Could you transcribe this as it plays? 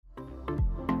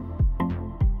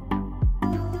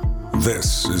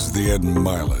This is the Ed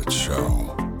Milet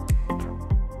Show.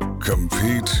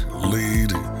 Compete,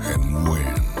 lead, and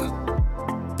win.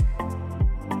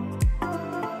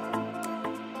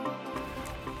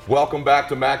 Welcome back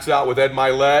to Max Out with Ed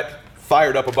Milet.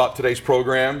 Fired up about today's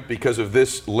program because of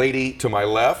this lady to my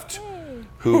left,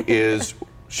 who is,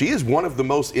 she is one of the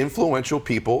most influential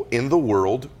people in the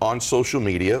world on social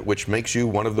media, which makes you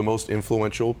one of the most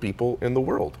influential people in the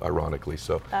world, ironically.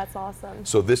 So that's awesome.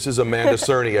 So this is Amanda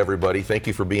Cerny, everybody. Thank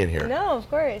you for being here. No, of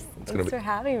course. Thanks for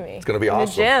having me. It's going to be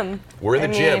awesome. In the gym. We're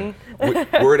in the gym.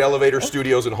 We're at Elevator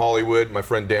Studios in Hollywood. My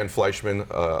friend Dan Fleischman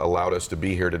allowed us to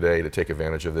be here today to take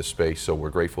advantage of this space, so we're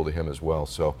grateful to him as well.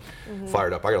 So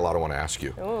fired up. I got a lot I want to ask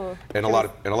you. Ooh, and a lot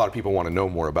of people want to know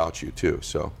more about you too.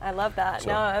 So I love that.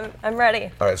 No, I'm ready.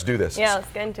 All right, let's do this. Yeah,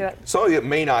 let's get into it. So you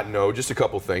may not know just a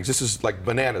couple things. This is like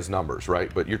bananas numbers,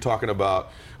 right? But you're talking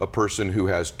about a person who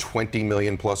has 20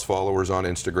 million plus followers on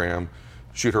Instagram.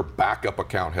 Shoot, her backup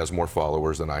account has more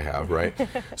followers than I have, right?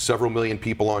 Several million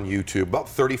people on YouTube. About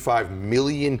 35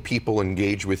 million people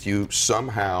engage with you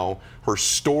somehow. Her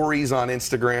stories on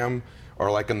Instagram are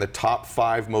like in the top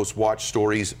 5 most watched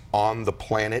stories on the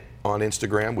planet on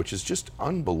Instagram, which is just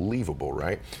unbelievable,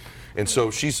 right? And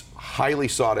so she's a highly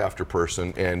sought after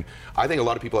person, and I think a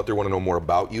lot of people out there want to know more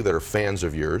about you that are fans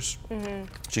of yours.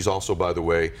 She's also, by the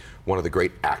way, one of the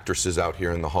great actresses out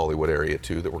here in the Hollywood area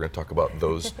too, that we're going to talk about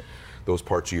those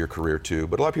parts of your career too.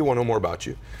 But a lot of people want to know more about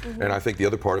you. And I think the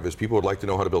other part of it is people would like to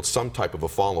know how to build some type of a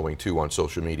following too on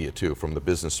social media too, from the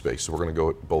business space. So we're going to go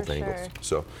at both angles.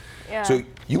 So, yeah. So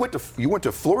you went to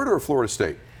Florida or Florida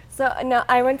State? So no,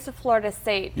 I went to Florida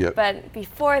State, Yep. but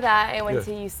before that I went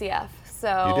to UCF.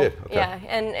 So you did? Okay. Yeah,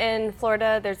 and in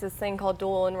Florida there's this thing called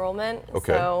dual enrollment.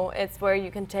 Okay. So it's where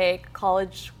you can take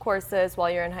college courses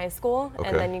while you're in high school,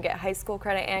 and then you get high school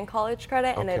credit and college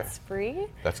credit, and it's free.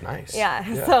 That's nice.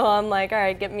 Yeah, so I'm like, all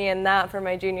right, get me in that for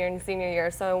my junior and senior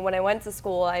year. So when I went to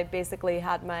school, I basically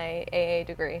had my AA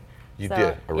degree. You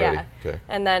did already? Yeah. Okay.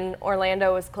 And then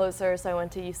Orlando was closer, so I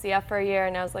went to UCF for a year,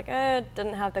 and I was like,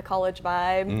 didn't have the college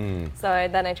vibe. So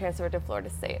then I transferred to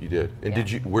Florida State. You did. And did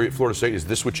you, were at Florida State, is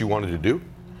this what you wanted to do?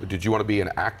 Did you want to be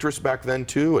an actress back then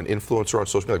too, an influencer on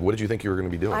social media? Like, what did you think you were going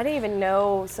to be doing? I didn't even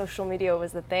know social media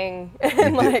was a thing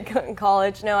in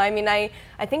college. No, I mean, I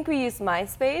think we used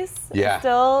MySpace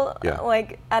still,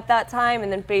 like at that time,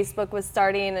 and then Facebook was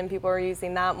starting and people were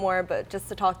using that more, but just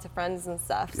to talk to friends and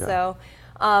stuff. So,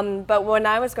 but when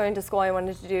I was going to school, I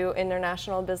wanted to do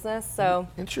international business. So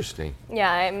interesting.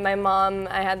 Yeah, my mom,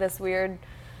 I had this weird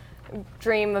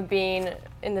dream of being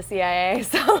in the CIA.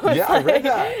 So I read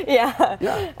that.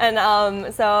 Yeah.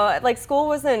 And so like school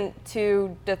wasn't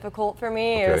too difficult for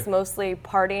me. It was mostly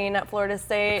partying at Florida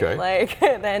State, like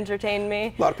that entertained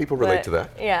me. A lot of people relate to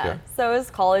that. Yeah. So it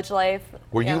was college life.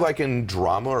 Were you like in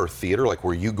drama or theater? Like,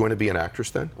 were you going to be an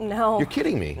actress then? No. You're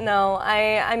kidding me. No,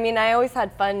 I mean, I always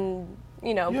had fun,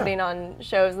 you know, putting on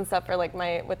shows and stuff for like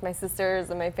with my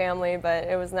sisters and my family, but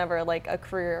it was never like a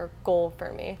career goal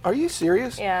for me. Are you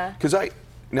serious? Yeah. Because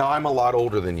now I'm a lot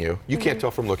older than you. You can't tell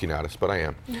from looking at us, but I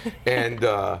am. And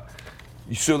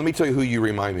so let me tell you who you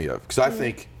remind me of, because I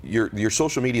think your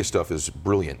social media stuff is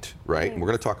brilliant, right? And we're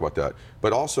going to talk about that.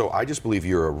 But also, I just believe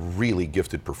you're a really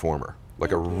gifted performer,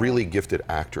 like a really gifted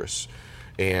actress.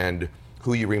 And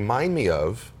who you remind me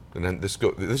of, and then this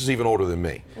is even older than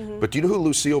me. But do you know who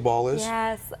Lucille Ball is?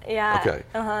 Yes. Yeah.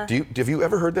 Okay. Have you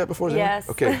ever heard that before? Yes.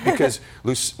 Okay. Because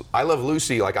I love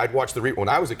Lucy. Like, I'd watch when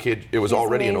I was a kid. It was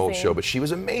already an old show, but she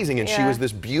was amazing, and she was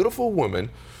this beautiful woman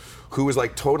who was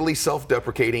like totally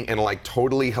self-deprecating and like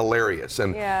totally hilarious.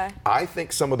 And I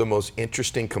think some of the most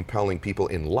interesting, compelling people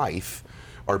in life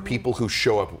are people who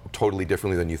show up totally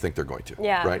differently than you think they're going to.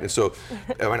 Yeah. Right? And so,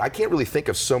 I mean, I can't really think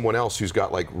of someone else who's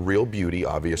got like real beauty,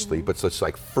 obviously, but such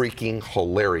like freaking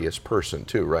hilarious person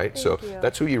too, right? Thank you.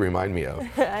 That's who you remind me of.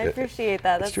 I appreciate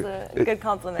that. That's a good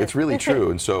compliment. It's really true.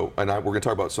 And so, we're going to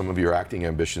talk about some of your acting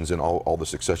ambitions and all the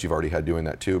success you've already had doing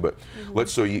that too. But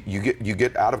so you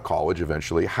get out of college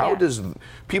eventually. How does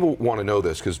people want to know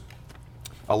this? Because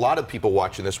a lot of people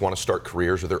watching this want to start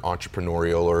careers, or they're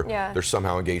entrepreneurial, or they're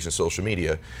somehow engaged in social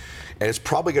media. And it's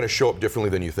probably going to show up differently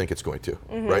than you think it's going to,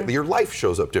 right? Your life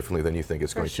shows up differently than you think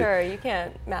it's going to. For sure, you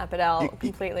can't map it out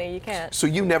completely. You can't. So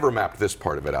you never mapped this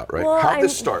part of it out, right? Well, How'd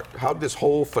this start? How'd this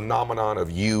whole phenomenon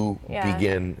of you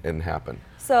begin and happen?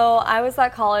 So I was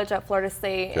at college at Florida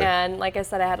State, and like I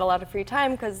said, I had a lot of free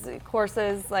time because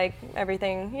courses, like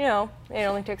everything, you know, it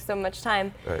only takes so much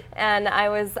time. Right. And I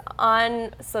was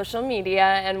on social media,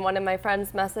 and one of my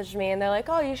friends messaged me, and they're like,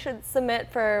 "Oh, you should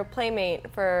submit for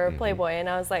Playmate for Playboy," and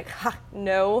I was like, "Ha,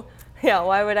 no." Yeah,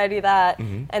 why would I do that?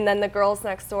 And then The Girls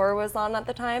Next Door was on at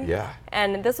the time. Yeah.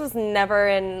 And this was never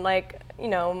in like, you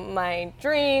know, my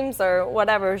dreams or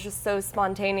whatever. It was just so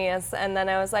spontaneous. And then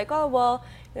I was like, oh, well,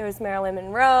 there was Marilyn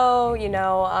Monroe, you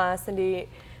know, Cindy,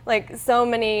 like so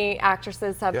many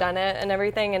actresses have done it and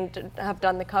everything and have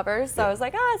done the covers. So I was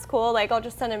like, oh, it's cool. Like, I'll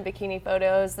just send in bikini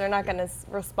photos. They're not going to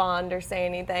respond or say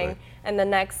anything. Right. And the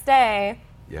next day,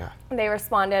 they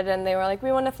responded and they were like,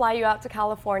 we want to fly you out to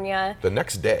California. The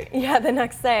next day? Yeah, the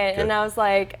next day. And I was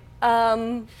like,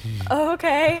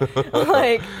 okay,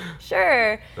 like,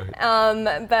 sure.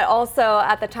 But also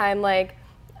at the time, like,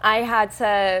 I had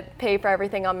to pay for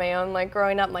everything on my own, like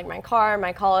growing up, like my car,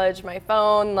 my college, my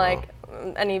phone, like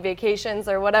any vacations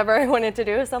or whatever I wanted to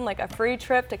do. So I'm like, a free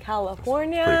trip to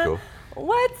California. Pretty cool.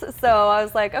 What? So I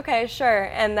was like, okay, sure.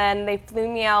 And then they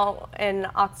flew me out in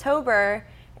October,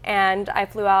 and I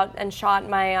flew out and shot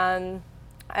my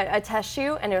a test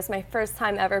shoot, and it was my first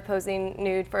time ever posing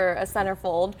nude for a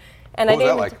centerfold. And What was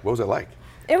that like? What was it like?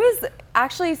 It was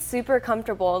actually super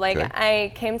comfortable. Like,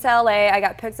 I came to LA, I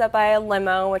got picked up by a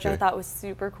limo, which I thought was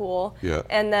super cool. Yeah.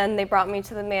 And then they brought me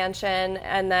to the mansion,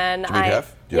 and then Did you meet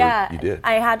Hef? Yeah, you did.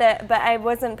 I had it, but I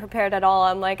wasn't prepared at all.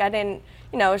 I'm like, I didn't,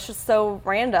 you know, it's just so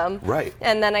random. Right.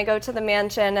 And then I go to the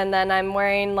mansion, and then I'm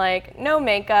wearing like no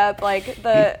makeup, like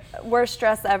the worst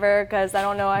dress ever, because I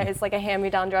don't know, it's like a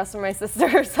hand-me-down dress from my sister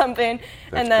or something.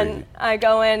 That's and then crazy. I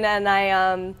go in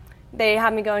and they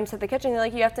have me go into the kitchen. They're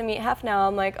like, you have to meet Hef now.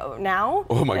 I'm like, oh, now?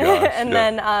 Oh my gosh. And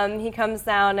then he comes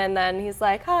down, and then he's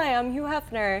like, hi, I'm Hugh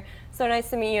Hefner. So nice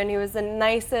to meet you. And he was the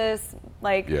nicest,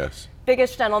 like,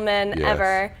 biggest gentleman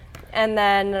ever. And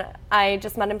then I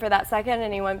just met him for that second,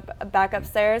 and he went back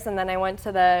upstairs, and then I went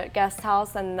to the guest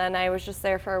house, and then I was just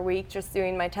there for a week just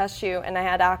doing my test shoot, and I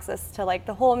had access to like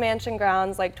the whole mansion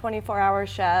grounds, like 24-hour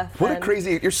chef. What a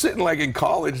crazy, you're sitting like in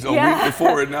college a week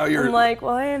before, and now you're... I'm like,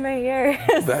 why am I here?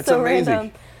 That's so amazing.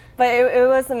 Random. But it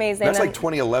was amazing. That's like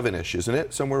 2011-ish, isn't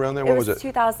it? Somewhere around there? When was it?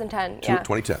 2010,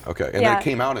 2010, okay. And then it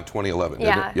came out in 2011,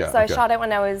 didn't it? Yeah, so I shot it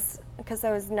when I was, because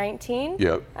I was 19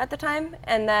 at the time,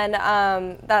 and then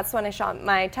that's when I shot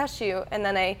my test shoot, and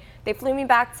then they flew me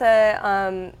back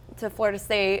to Florida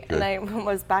State, and I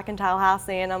was back in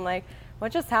Tallahassee, and I'm like,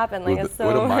 what just happened? Like, it's so...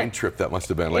 What a mind trip that must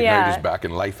have been. Like, now you're just back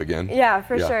in life again. Yeah,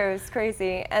 for sure. It was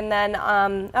crazy. And then I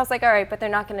was like, all right, but they're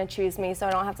not going to choose me, so I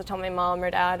don't have to tell my mom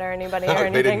or dad or anybody or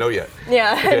anything. They didn't know yet.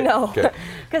 Yeah, I know.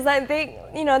 Because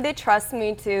they trust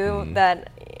me too,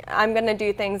 that I'm going to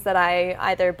do things that I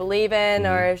either believe in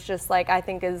or it's just like I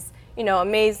think is, you know,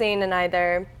 amazing and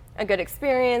either a good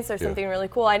experience or something really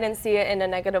cool. I didn't see it in a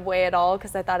negative way at all,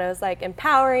 because I thought it was like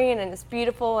empowering and it's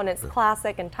beautiful and it's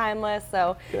classic and timeless.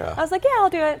 So I was like, yeah, I'll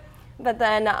do it. But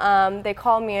then they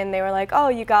called me and they were like, oh,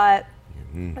 you got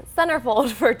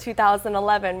centerfold for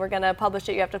 2011. We're going to publish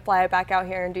it. You have to fly it back out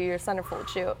here and do your centerfold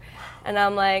shoot. And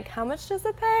I'm like, how much does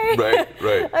it pay?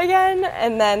 Right. Again.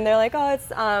 And then they're like, oh, it's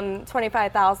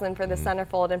 $25,000 for the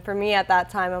centerfold. And for me at that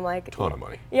time, I'm like, a ton of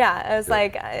money. Yeah, it was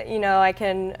like, you know, I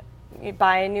can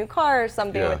buy a new car or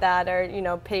something with that, or, you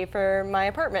know, pay for my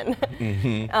apartment.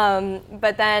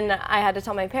 But then I had to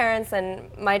tell my parents, and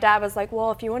my dad was like,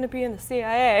 well, if you want to be in the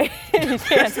CIA, you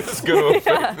can't. This is going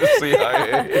to affect the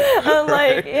CIA. I'm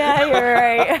like, yeah, you're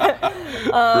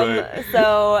right.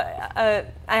 So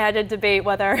I had to debate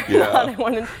whether or not I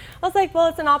wanted. I was like, well,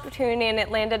 it's an opportunity, and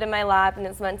it landed in my lap, and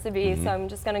it's meant to be, so I'm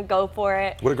just going to go for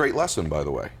it. What a great lesson, by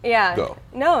the way. Yeah. Go.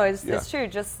 No, it's true.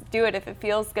 Just do it. If it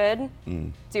feels good,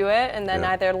 do it, and then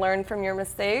either learn from your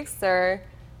mistakes or,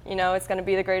 you know, it's going to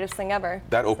be the greatest thing ever.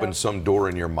 That opens some door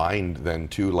in your mind then,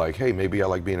 too, like, hey, maybe I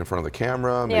like being in front of the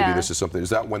camera. Maybe this is something.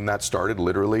 Is that when that started,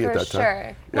 literally, at that time? For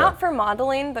sure. Not for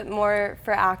modeling, but more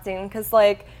for acting, because,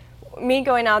 like, me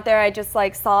going out there, I just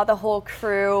like saw the whole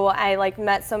crew. I like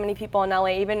met so many people in LA,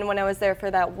 even when I was there for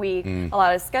that week. A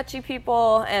lot of sketchy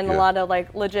people and a lot of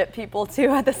like legit people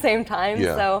too at the same time.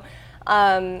 So,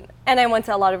 and I went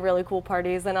to a lot of really cool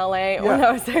parties in LA when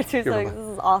I was there too. So like, this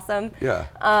is awesome.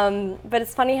 But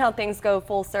it's funny how things go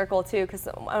full circle too, because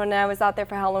when I was out there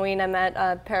for Halloween, I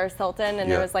met Paris Hilton,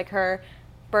 and it was like her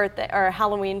birthday or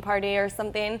Halloween party or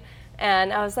something.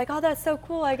 And I was like, oh, that's so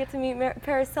cool. I get to meet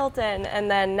Paris Hilton. And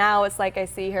then now it's like I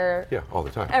see her all the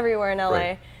time. Everywhere in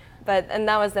LA. And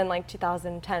that was in like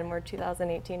 2010. We're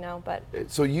 2018 now. But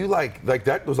so you like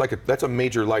that was like that's a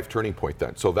major life turning point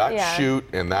then. So that shoot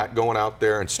and that going out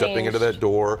there and stepping into that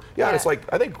door. And it's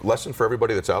like, I think lesson for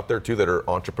everybody that's out there too that are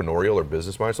entrepreneurial or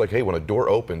business minded. It's like, hey, when a door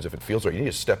opens, if it feels right, you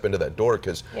need to step into that door,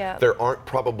 because there aren't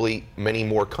probably many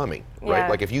more coming, right?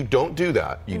 Like if you don't do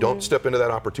that, you don't step into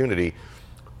that opportunity,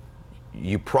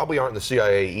 you probably aren't in the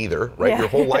CIA either, right? Yeah. Your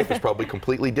whole life is probably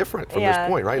completely different from this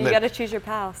point, right? You got to choose your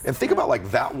path. And think about like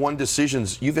that one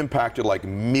decisions, you've impacted like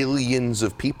millions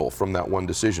of people from that one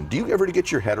decision. Do you ever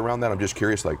get your head around that? I'm just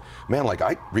curious, like, man, like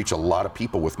I reach a lot of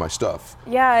people with my stuff.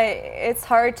 Yeah, it's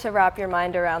hard to wrap your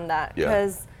mind around that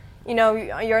because, you know,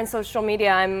 you're on social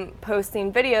media, I'm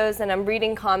posting videos and I'm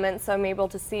reading comments, so I'm able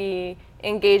to see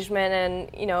engagement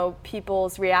and, you know,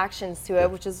 people's reactions to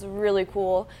it, which is really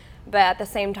cool. But at the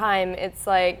same time, it's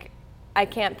like I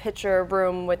can't picture a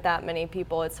room with that many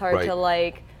people. It's hard to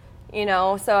like, you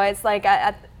know, so it's like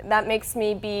that makes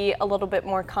me be a little bit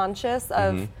more conscious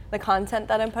of the content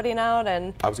that I'm putting out.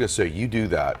 And I was gonna say, you do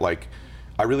that. Like,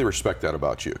 I really respect that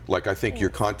about you. Like, I think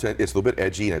your content is a little bit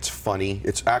edgy and it's funny.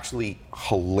 It's actually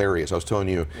hilarious. I was telling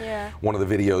you, one of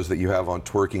the videos that you have on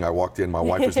twerking, I walked in, my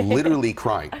wife was literally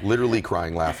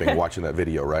crying, laughing, watching that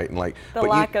video, right? And like the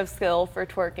lack of skill for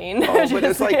twerking. Oh, but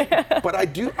it's like, but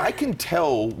I can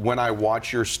tell when I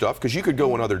watch your stuff, because you could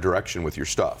go another direction with your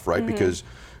stuff, right? Because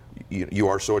you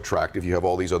are so attractive, you have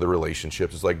all these other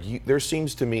relationships. It's like, there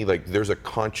seems to me like there's a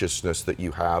consciousness that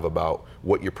you have about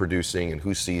what you're producing and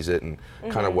who sees it and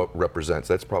kind of what represents.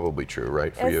 That's probably true,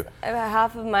 right, for you?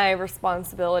 Half of my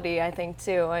responsibility, I think,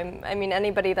 too. I mean,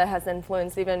 anybody that has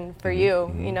influence, even for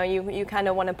you, you know, you kind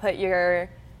of want to put your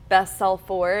best self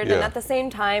forward. And at the same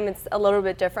time, it's a little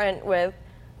bit different with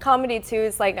comedy too.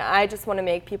 Is like I just want to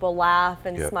make people laugh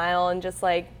and smile and just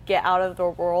like get out of the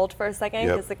world for a second,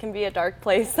 because it can be a dark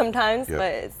place sometimes,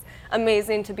 but it's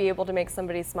amazing to be able to make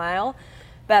somebody smile.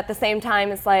 But at the same time,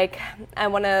 it's like I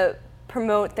want to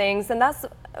promote things, and that's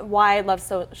why I love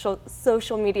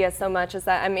social media so much, is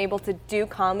that I'm able to do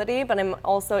comedy, but I'm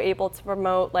also able to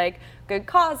promote like good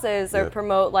causes or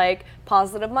promote like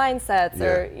positive mindsets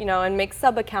or, you know, and make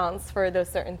sub accounts for those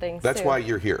certain things. That's why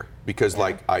you're here, because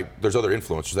like there's other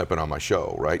influencers that have been on my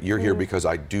show, right? You're here because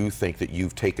I do think that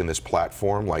you've taken this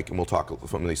platform, like, and we'll talk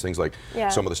some of these things, like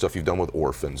some of the stuff you've done with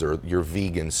orphans or your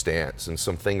vegan stance and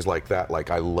some things like that.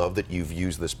 Like, I love that you've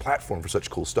used this platform for such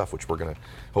cool stuff, which we're gonna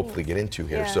hopefully get into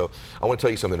here. So I want to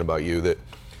tell you something about you that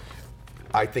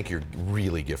I think you're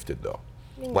really gifted, though.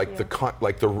 Like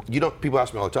people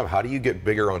ask me all the time, how do you get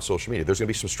bigger on social media? There's going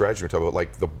to be some strategy we're talking about.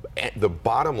 Like the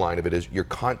bottom line of it is your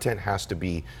content has to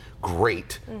be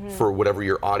great for whatever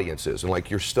your audience is, and like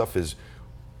your stuff is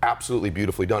absolutely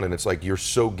beautifully done. And it's like you're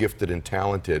so gifted and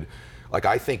talented. Like,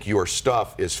 I think your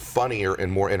stuff is funnier and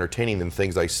more entertaining than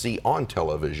things I see on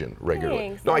television regularly.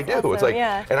 Thanks. No, I do. Awesome. It's like,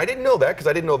 and I didn't know that because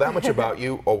I didn't know that much about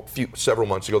you several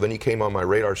months ago. Then you came on my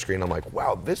radar screen. I'm like,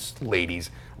 wow, this lady's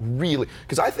really,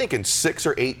 because I think in 6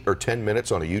 or 8 or 10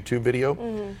 minutes on a YouTube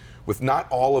video, with not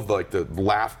all of the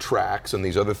laugh tracks and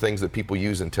these other things that people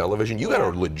use in television, you got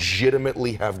to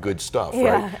legitimately have good stuff,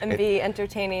 right? And be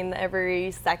entertaining every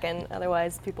second,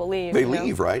 otherwise people leave. They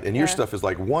leave, right? And your stuff is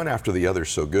like one after the other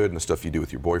so good, and the stuff you do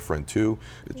with your boyfriend too.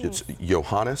 It's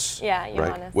Johannes. Yeah, right?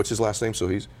 Johannes. What's his last name? So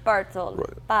he's Bartel.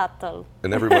 Right. Bartel.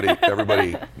 And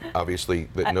everybody obviously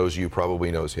that knows you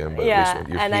probably knows him, but at least and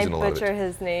he's I in a lot of butcher it.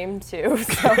 his name too.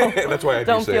 So that's why I had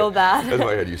don't you say feel it. bad. That's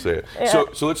why I had you say it.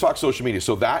 So let's talk social media.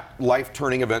 So that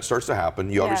life-turning event starts to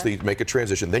happen. You obviously make a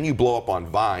transition. Then you blow up on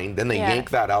Vine. Then they yank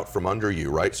that out from under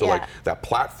you, right? So like that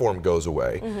platform goes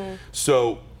away.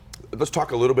 So let's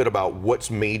talk a little bit about what's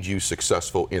made you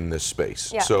successful in this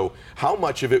space. So how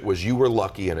much of it was you were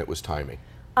lucky and it was timing?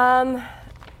 I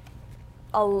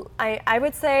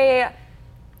would say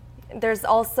there's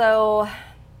also,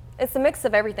 it's a mix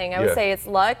of everything. I would say it's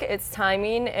luck, it's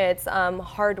timing, it's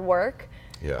hard work.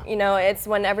 Yeah. You know, it's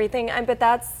when everything, but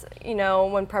that's, you know,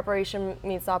 when preparation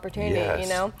meets opportunity, you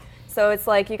know? So it's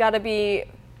like, you gotta be,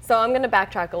 so I'm gonna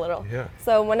backtrack a little.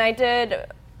 So when I did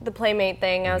the Playmate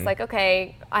thing, I was like,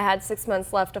 okay, I had 6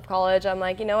 months left of college. I'm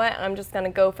like, you know what, I'm just gonna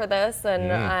go for this.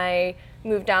 And I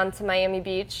moved down to Miami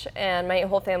Beach, and my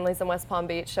whole family's in West Palm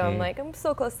Beach. So I'm like, I'm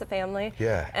so close to family.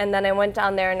 And then I went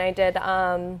down there and I did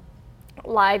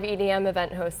live EDM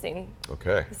event hosting.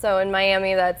 Okay. So in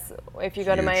Miami, that's, if you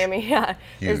go to Miami, Huge.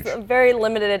 there's very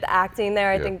limited acting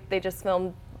there. I think they just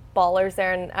filmed Ballers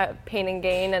there and Pain and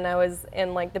Gain, and I was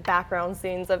in like the background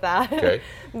scenes of that. Okay.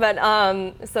 But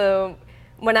so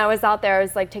when I was out there, I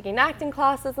was like taking acting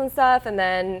classes and stuff, and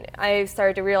then I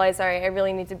started to realize, all right, I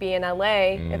really need to be in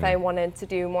LA if I wanted to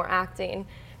do more acting.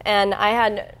 And I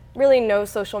had really no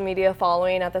social media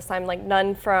following at this time, like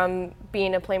none from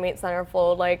being a Playmate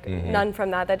centerfold, like none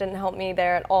from that didn't help me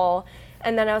there at all.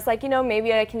 And then I was like, you know,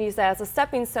 maybe I can use that as a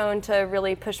stepping stone to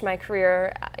really push my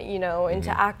career, you know,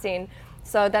 into acting.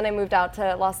 So then I moved out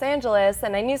to Los Angeles,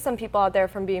 and I knew some people out there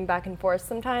from being back and forth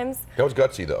sometimes. That was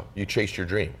gutsy, though. You chased your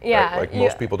dream. Yeah. Right? Like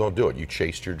most people don't do it. You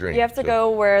chased your dream. You have to go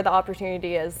where the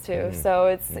opportunity is, too.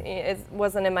 So it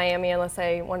wasn't in Miami unless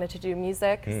I wanted to do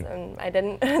music, and I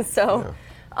didn't. So,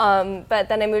 but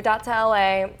then I moved out to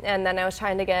LA, and then I was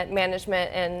trying to get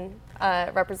management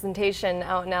and representation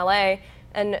out in LA,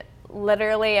 and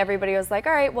literally everybody was like,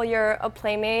 all right, well, you're a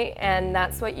playmate and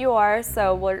that's what you are,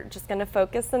 so we're just going to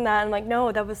focus on that. I'm like,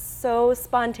 no, that was so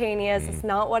spontaneous. It's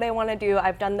not what I want to do.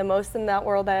 I've done the most in that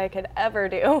world that I could ever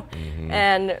do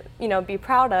and, you know, be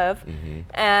proud of.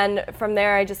 And from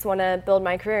there, I just want to build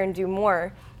my career and do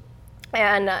more.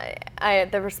 And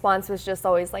the response was just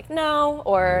always like, no,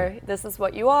 or this is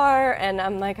what you are. And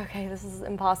I'm like, okay, this is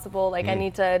impossible. Like, I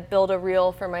need to build a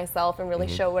reel for myself and really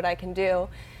show what I can do.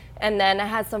 And then I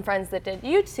had some friends that did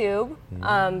YouTube,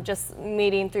 just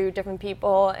meeting through different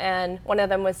people. And one of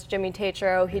them was Jimmy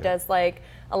Tatro. He does like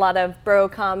a lot of bro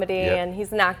comedy, and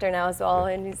he's an actor now as well.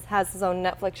 And he has his own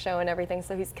Netflix show and everything,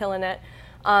 so he's killing it.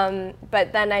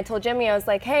 But then I told Jimmy, I was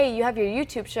like, hey, you have your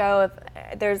YouTube show.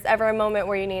 If there's ever a moment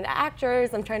where you need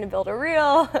actors, I'm trying to build a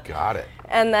reel. Got it.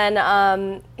 And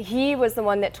then he was the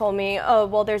one that told me, oh,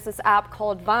 well, there's this app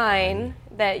called Vine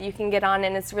that you can get on,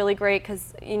 and it's really great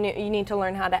because you need to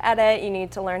learn how to edit, you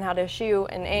need to learn how to shoot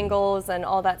and angles and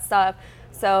all that stuff.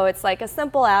 So it's like a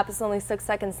simple app. It's only 6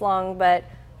 seconds long, but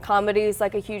comedy is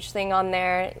like a huge thing on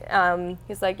there.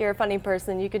 He's like, you're a funny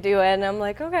person, you could do it. And I'm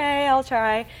like, okay, I'll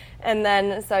try. And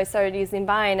then so I started using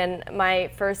Vine, and my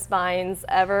first Vines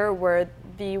ever were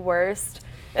the worst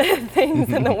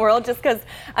things in the world, just because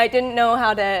I didn't know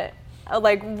how to,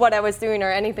 like, what I was doing or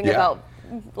anything about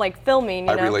like filming,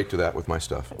 you know? I relate to that with my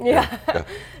stuff. Yeah.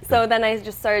 So then I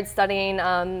just started studying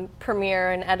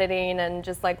Premiere and editing and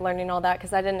just like learning all that,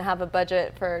 because I didn't have a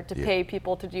budget to pay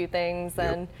people to do things,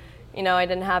 and you know, I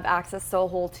didn't have access to a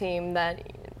whole team that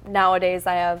nowadays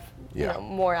I have you know,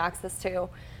 more access to.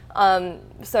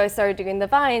 So I started doing the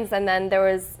Vines, and then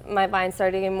my Vines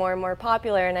started getting more and more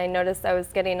popular, and I noticed I was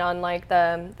getting on like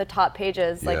the top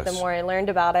pages, like the more I learned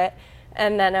about it.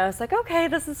 And then I was like, okay,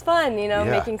 this is fun, you know,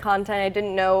 making content. I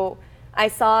didn't know, I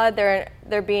saw there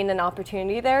being an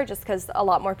opportunity there just because a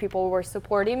lot more people were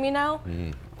supporting me now.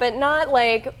 But not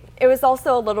like, it was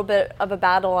also a little bit of a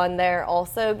battle on there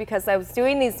also, because I was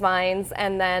doing these Vines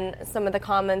and then some of the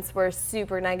comments were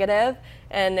super negative,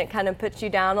 and it kind of puts you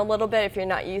down a little bit if you're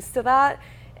not used to that.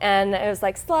 And it was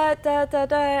like, slut, da, da,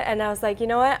 da. And I was like, you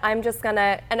know what, I'm just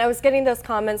gonna, and I was getting those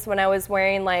comments when I was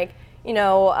wearing like, you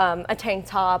know, a tank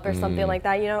top or something like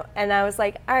that, you know, and I was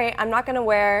like, all right, I'm not gonna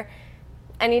wear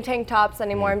any tank tops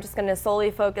anymore. I'm just gonna solely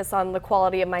focus on the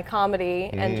quality of my comedy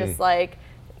and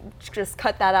just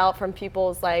cut that out from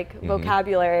people's like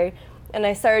vocabulary. And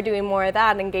I started doing more of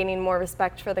that and gaining more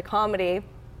respect for the comedy.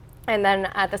 And then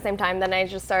at the same time, then I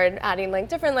just started adding like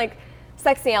different like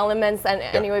sexy elements and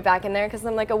anyway back in there, because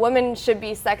I'm like, a woman should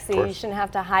be sexy, you shouldn't have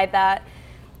to hide that.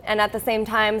 And at the same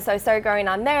time, so I started going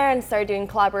on there and started doing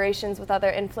collaborations with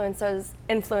other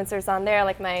influencers on there.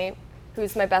 Like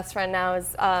who's my best friend now is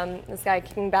this guy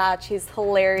King Batch. He's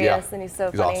hilarious and he's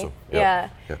so funny.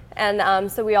 Awesome.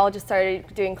 And so we all just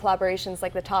started doing collaborations,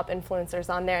 like the top influencers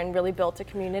on there, and really built a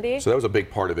community. So that was a big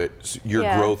part of it. Your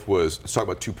growth was, let's talk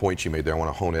about 2 points you made there. I want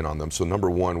to hone in on them. So number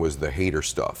one was the hater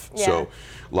stuff. So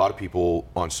a lot of people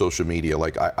on social media,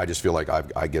 like I just feel like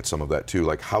I get some of that too.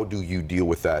 Like, how do you deal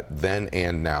with that then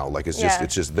and now? Like, it's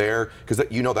just there, because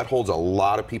you know that holds a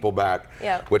lot of people back.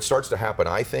 What starts to happen,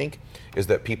 I think, is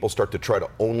that people start to try to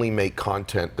only make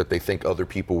content that they think other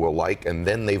people will like, and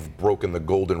then they've broken the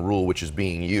golden rule, which is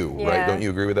being you, right? Don't you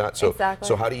agree with that? So,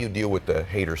 so how do you deal with the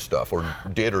hater stuff, or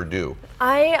did or do?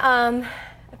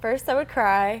 At first I would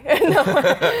cry.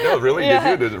 No, really? Did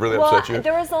you? Did it really upset you?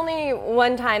 There was only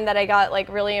one time that I got like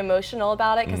really emotional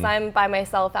about it, because I'm by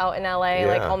myself out in LA,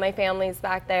 like all my family's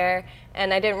back there,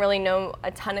 and I didn't really know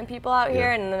a ton of people out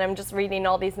here, and then I'm just reading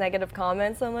all these negative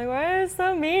comments. I'm like, why is it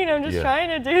so mean? I'm just trying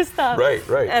to do stuff.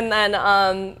 Right. And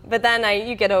then, but then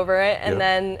you get over it, and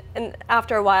then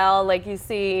after a while, like you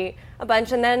see a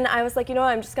bunch, and then I was like, you know what,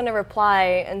 I'm just gonna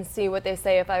reply and see what they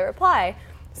say if I reply.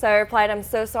 So I replied, I'm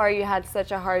so sorry you had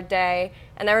such a hard day.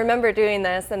 And I remember doing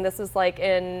this, and this was like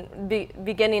in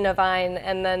beginning of Vine,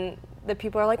 and then the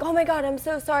people are like, oh my God, I'm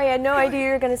so sorry, I had no idea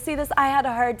you were gonna see this. I had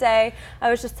a hard day.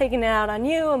 I was just taking it out on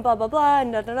you, and blah, blah, blah,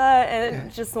 and da, da, da. And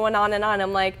it just went on and on.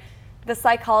 I'm like, the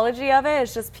psychology of it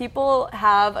is just people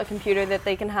have a computer that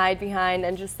they can hide behind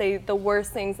and just say the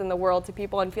worst things in the world to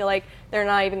people and feel like they're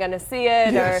not even going to see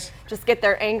it, or just get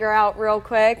their anger out real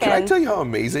quick. Can I tell you how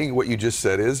amazing what you just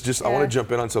said is? I want to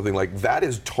jump in on something like that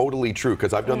is totally true,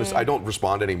 because I've done this. I don't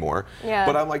respond anymore,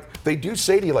 but I'm like, they do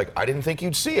say to you like, I didn't think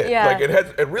you'd see it. Like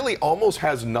it really almost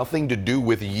has nothing to do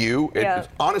with you.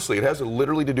 Honestly, it has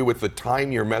literally to do with the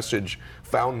time your message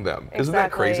found them. Isn't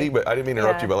that crazy? But I didn't mean to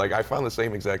interrupt you, but like I found the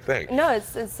same exact thing. No,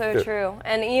 it's so true.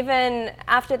 And even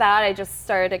after that, I just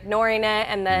started ignoring it,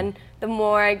 and then the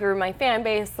more I grew my fan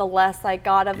base, the less I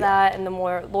got of that, and the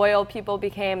more loyal people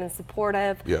became and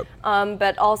supportive.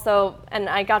 But also, and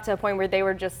I got to a point where they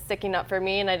were just sticking up for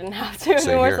me, and I didn't have to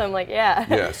anymore. So I'm like,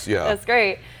 that's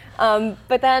great.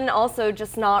 But then also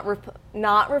just not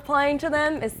replying to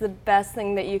them is the best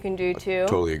thing that you can do too.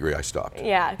 Totally agree. I stopped.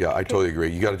 Yeah, I totally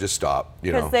agree. You got to just stop.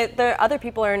 Because other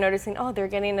people are noticing, oh, they're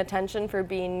getting attention for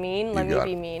being mean. Let me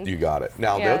be mean. You got it.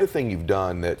 Now the other thing you've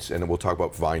done and we'll talk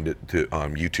about Vine to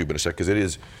YouTube in a sec, because it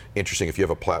is interesting. If you have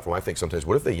a platform, I think sometimes,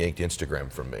 what if they yanked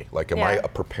Instagram from me? Like, am I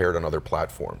prepared on other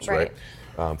platforms, right?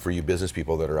 For you business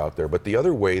people that are out there. But the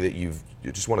other way that you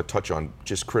just want to touch on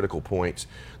just critical points,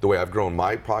 the way I've grown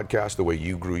my podcast, the way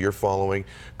you grew your following,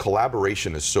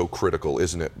 collaboration is so critical,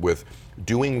 isn't it? With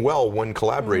doing well when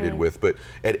collaborated with, but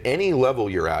at any level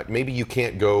you're at, maybe you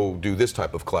can't go do this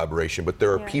type of collaboration, but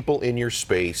there are people in your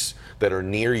space that are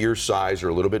near your size or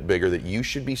a little bit bigger that you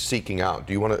should be seeking out.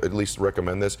 Do you want to at least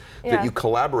recommend this? That you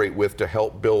collaborate with to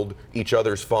help build each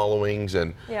other's followings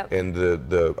and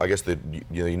the I guess the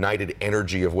united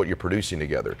energy of what you're producing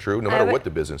together. True? No matter what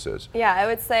the business is. Yeah, I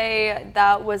would say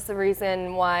that was the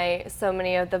reason why so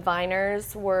many of the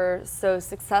Viners were so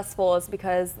successful, is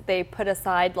because they put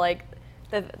aside like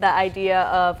the idea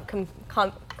of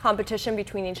competition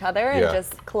between each other and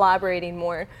just collaborating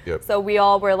more. So we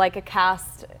all were like a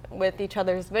cast with each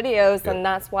other's videos, and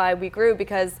that's why we grew,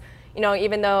 because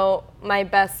even though my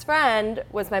best friend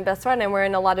was my best friend and we're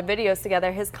in a lot of videos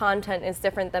together, his content is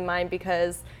different than mine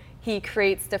because he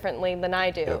creates differently than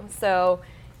I do. So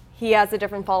he has a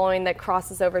different following that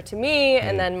crosses over to me,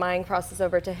 and then mine crosses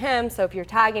over to him. So if you're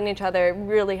tagging each other, it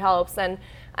really helps. And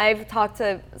I've talked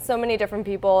to so many different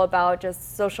people about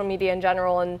just social media in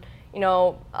general, and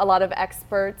a lot of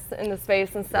experts in the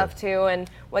space and stuff too. And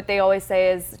what they always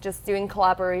say is just doing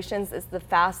collaborations is the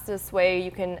fastest way you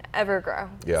can ever grow.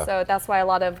 So that's why a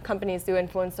lot of companies do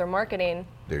influencer marketing.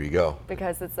 There you go.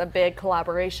 Because it's a big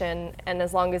collaboration, and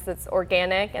as long as it's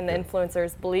organic and the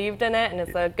influencers believed in it and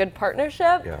it's a good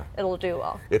partnership, it'll do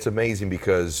well. It's amazing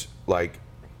because like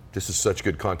this is such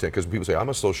good content, because people say I'm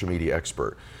a social media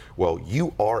expert. Well,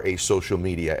 you are a social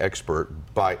media expert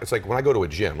it's like when I go to a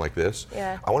gym like this,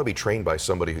 I want to be trained by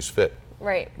somebody who's fit.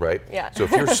 Right? So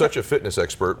if you're such a fitness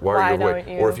expert, why are you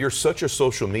away? Or if you're such a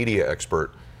social media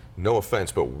expert, no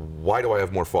offense, but why do I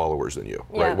have more followers than you?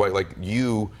 Right? Why, like,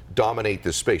 you dominate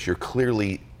this space. You're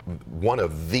clearly one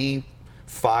of the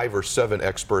 5 or 7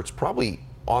 experts probably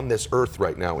on this earth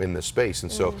right now in this space.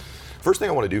 And so first thing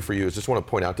I want to do for you is just want to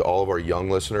point out to all of our young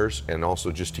listeners, and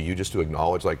also just to you, just to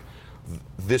acknowledge, like,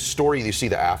 this story, you see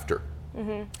the after.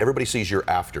 Everybody sees your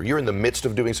after. You're in the midst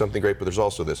of doing something great, but there's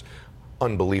also this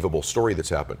unbelievable story that's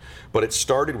happened. But it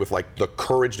started with like the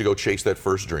courage to go chase that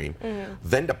first dream,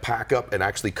 then to pack up and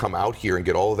actually come out here and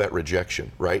get all of that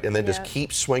rejection, right? And then just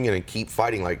keep swinging and keep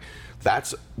fighting. Like,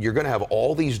 you're gonna have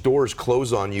all these doors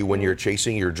close on you when you're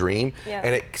chasing your dream.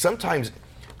 And it sometimes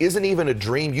isn't even a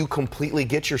dream you completely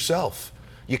get yourself.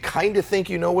 You kind of think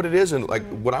you know what it is, and like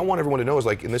what I want everyone to know is,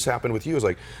 like, and this happened with you, is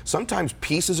like sometimes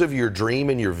pieces of your dream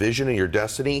and your vision and your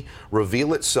destiny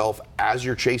reveal itself as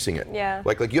you're chasing it.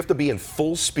 Like you have to be in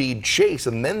full speed chase,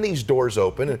 and then these doors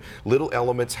open and little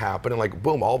elements happen, and like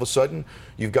boom, all of a sudden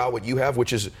you've got what you have,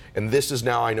 which is, and this is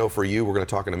now, I know for you, we're going to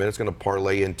talk in a minute, it's going to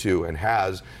parlay into and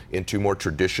has into more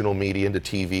traditional media, into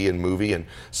TV and movie, and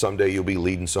someday you'll be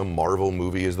leading some Marvel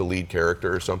movie as the lead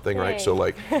character or something, right? So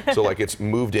like it's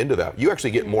moved into that. You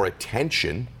actually get more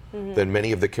attention than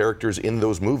many of the characters in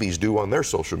those movies do on their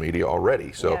social media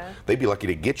already. So they'd be lucky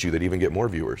to get you, that even get more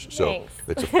viewers. So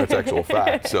that's actual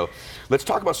fact. So let's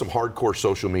talk about some hardcore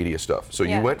social media stuff. So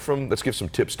you went from, let's give some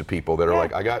tips to people that are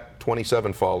like, I got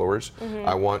 27 followers,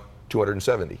 I want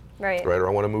 270, right? Or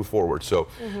I want to move forward. So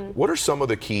what are some of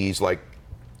the keys? Like,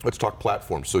 let's talk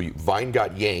platforms. So Vine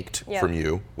got yanked from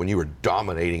you when you were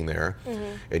dominating there,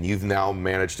 and you've now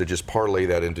managed to just parlay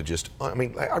that into just, I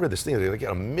mean, I read this thing, they get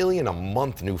 1 million a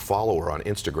month new follower on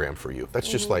Instagram for you. That's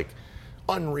just like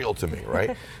unreal to me,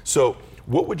 right? So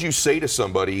what would you say to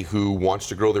somebody who wants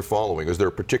to grow their following? Is there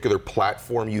a particular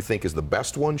platform you think is the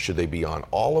best one? Should they be on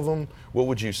all of them? What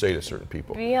would you say to certain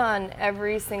people? Be on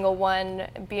every single one,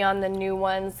 be on the new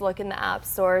ones, look in the App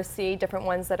Store, see different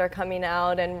ones that are coming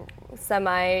out and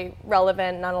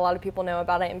semi-relevant, not a lot of people know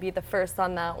about it, and be the first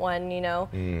on that one, you know.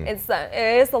 It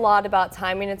is a lot about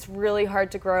timing. It's really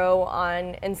hard to grow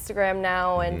on Instagram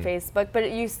now and Facebook,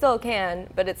 but you still can,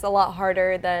 but it's a lot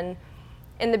harder than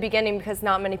in the beginning because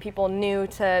not many people knew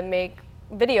to make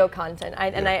video content.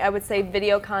 I would say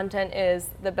video content is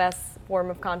the best form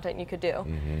of content you could do,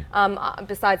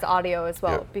 besides audio as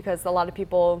well, because a lot of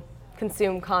people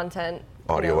consume content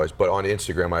audio-wise, but on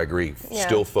Instagram, I agree.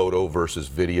 Still photo versus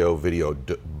video. Video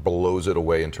blows it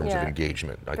away in terms of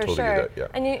engagement. I totally get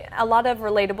that. And a lot of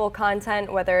relatable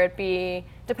content, whether it be,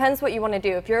 depends what you want to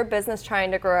do. If you're a business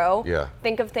trying to grow,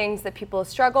 think of things that people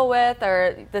struggle with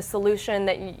or the solution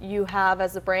that you have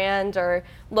as a brand, or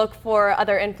look for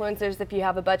other influencers if you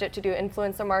have a budget to do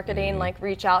influencer marketing, like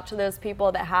reach out to those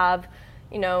people that have,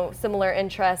 you know, similar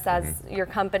interests as your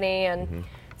company. And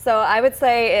so I would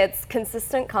say it's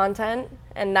consistent content,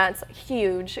 and that's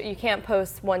huge. You can't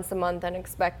post once a month and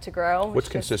expect to grow. What's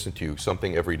consistent to you?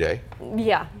 Something every day?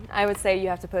 Yeah, I would say you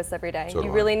have to post every day.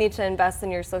 You really need to invest in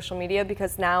your social media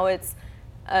because now it's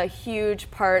a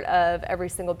huge part of every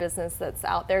single business that's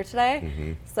out there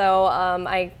today. So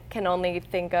I can only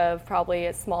think of probably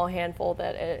a small handful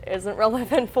that it isn't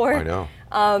relevant for. I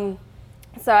know.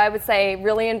 So I would say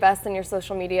really invest in your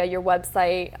social media, your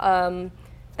website.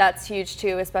 That's huge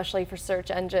too, especially for search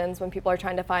engines when people are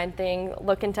trying to find things.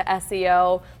 Look into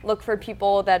SEO, look for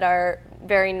people that are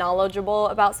very knowledgeable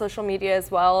about social media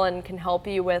as well and can help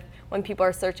you with when people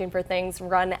are searching for things.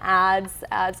 Run ads.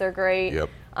 Ads are great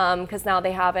because now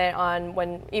they have it on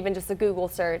when even just a Google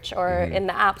search or in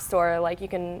the App Store, like you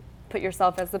can put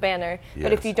yourself as the banner.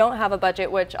 But if you don't have a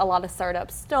budget, which a lot of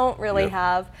startups don't really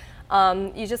have,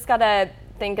 you just gotta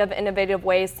think of innovative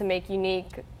ways to make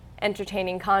unique,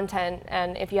 entertaining content,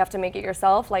 and if you have to make it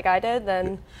yourself like I did,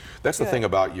 then that's the thing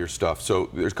about your stuff.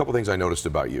 So there's a couple things I noticed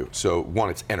about you. So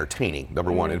one, it's entertaining,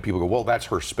 number one, and people go, well, that's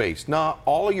her space. Nah,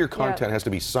 all of your content has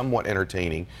to be somewhat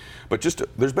entertaining, but just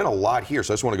there's been a lot here,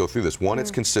 so I just want to go through this. One,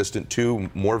 it's consistent. Two,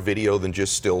 more video than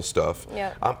just still stuff.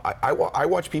 I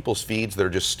watch people's feeds that are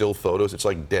just still photos. It's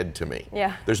like dead to me.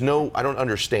 There's no, I don't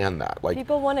understand that. Like,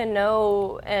 people want to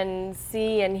know and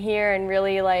see and hear and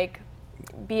really like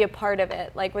be a part of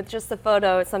it. Like with just a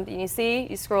photo, it's something you see,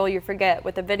 you scroll, you forget.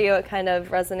 With the video, it kind of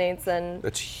resonates, and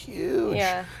that's huge.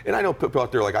 And I know people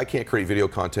out there like, I can't create video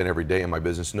content every day in my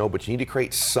business. No, but you need to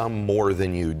create some more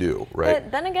than you do, right?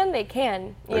 But then again, they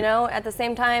can. You know, at the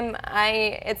same time,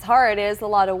 it's hard. It is a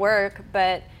lot of work,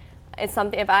 but it's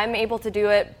something, if I'm able to do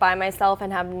it by myself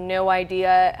and have no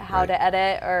idea how to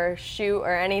edit or shoot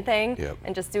or anything,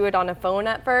 and just do it on a phone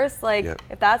at first, like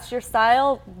if that's your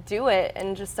style, do it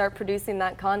and just start producing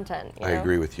that content. I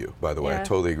agree with you, by the way. I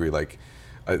totally agree. Like,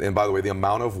 and by the way, the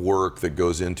amount of work that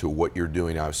goes into what you're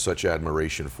doing, I have such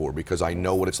admiration for, because I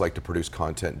know what it's like to produce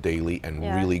content daily, and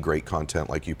really great content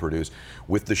like you produce,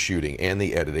 with the shooting and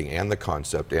the editing and the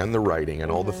concept and the writing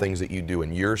and all the things that you do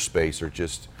in your space are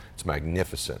just, it's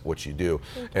magnificent what you do.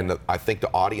 And I think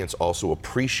the audience also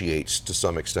appreciates to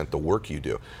some extent the work you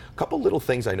do. A couple little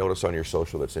things I noticed on your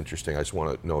social that's interesting. I just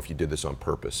want to know if you did this on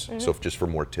purpose. So just for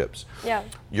more tips.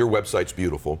 Your website's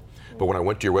beautiful, but when I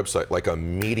went to your website, like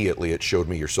immediately it showed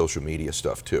me your social media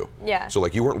stuff too. So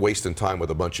like you weren't wasting time with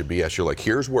a bunch of BS. You're like,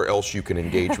 here's where else you can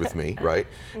engage with me, right?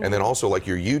 And then also like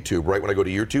your YouTube, right? When I go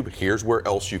to YouTube, here's where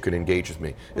else you can engage with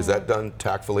me. Is that done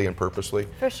tactfully and purposely?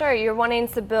 For sure. You're wanting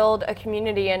to build a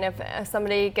community, and if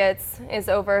somebody is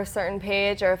over a certain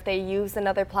page, or if they use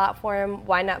another platform,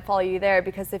 why not follow you there?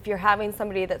 Because if you're having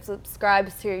somebody that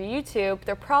subscribes to your YouTube,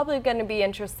 they're probably going to be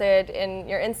interested in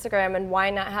your Instagram, and why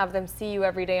not have them see you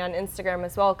every day on Instagram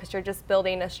as well, because you're just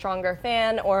building a stronger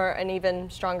fan or an even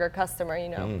stronger customer, you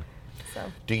know. So.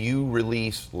 Do you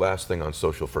release, last thing on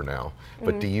social for now,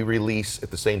 but do you release at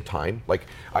the same time? Like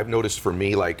I've noticed for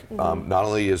me, like not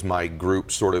only does my group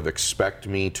sort of expect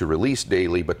me to release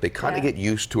daily, but they kind of get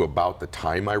used to about the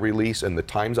time I release, and the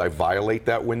times I violate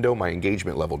that window, my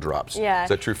engagement level drops. Is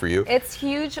that true for you? It's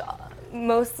huge.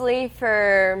 Mostly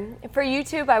for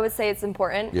YouTube, I would say it's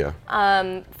important.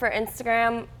 For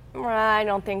Instagram, I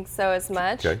don't think so as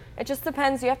much. It just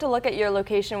depends. You have to look at your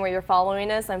location where you're following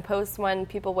us and post when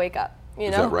people wake up.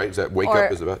 Is that right? Is that wake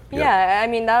up is about? Yeah, I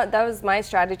mean that was my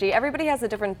strategy. Everybody has a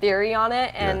different theory on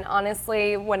it, and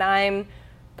honestly, when I'm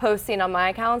posting on my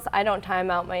accounts, I don't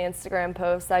time out my Instagram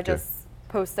posts. I just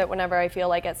post it whenever I feel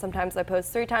like it. Sometimes I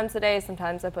post 3 times a day,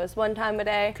 sometimes I post 1 time a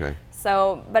day. Okay.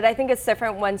 So, but I think it's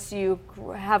different once you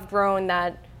have grown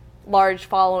that large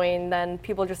following, then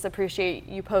people just appreciate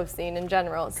you posting in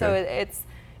general. Okay. So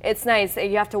it's nice.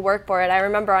 You have to work for it. I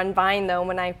remember on Vine, though,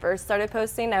 when I first started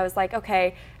posting, I was like,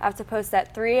 okay, I have to post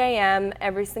at 3 a.m.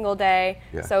 every single day.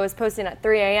 Yeah. So I was posting at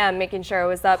 3 a.m., making sure I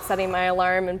was up, setting my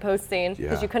alarm and posting.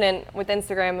 Because you couldn't, with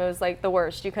Instagram, it was like the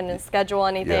worst. You couldn't schedule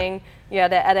anything. Yeah. You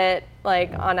had to edit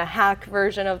like on a hack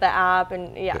version of the app,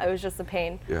 and it was just a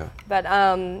pain. Yeah. But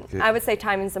I would say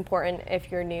timing is important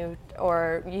if you're new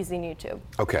or using YouTube.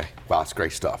 Okay. Wow, that's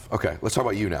great stuff. Okay, let's talk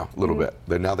about you now a little bit.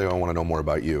 Now they all want to know more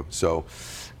about you. So,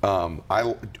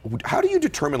 how do you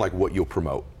determine like what you'll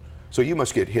promote? So you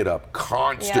must get hit up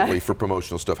constantly for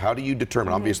promotional stuff. How do you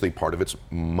determine? Obviously, part of it's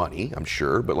money, I'm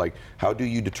sure, but like, how do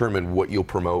you determine what you'll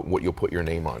promote, what you'll put your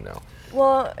name on now?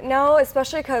 Well, now,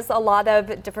 especially because a lot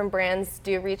of different brands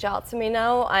do reach out to me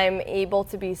now, I'm able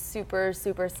to be super,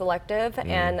 super selective,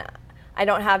 and I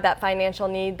don't have that financial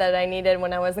need that I needed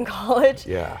when I was in college.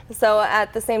 Yeah. So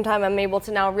at the same time, I'm able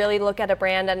to now really look at a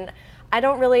brand, and I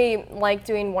don't really like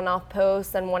doing one-off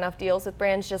posts and one-off deals with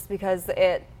brands just because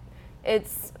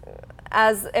it's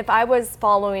as if I was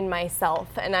following myself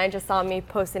and I just saw me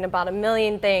posting about 1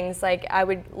 million things, like I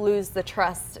would lose the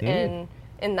trust in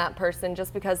that person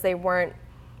just because they weren't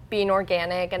being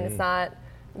organic, and it's not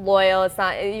loyal. It's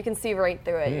not, you can see right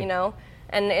through it, you know?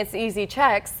 And it's easy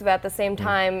checks, but at the same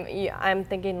time, I'm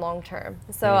thinking long term.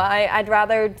 So I'd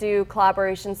rather do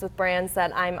collaborations with brands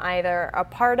that I'm either a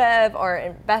part of or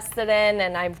invested in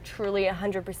and I truly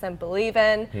 100% believe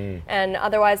in. And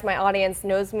otherwise, my audience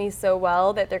knows me so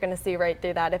well that they're going to see right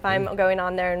through that. If I'm going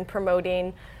on there and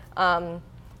promoting a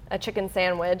chicken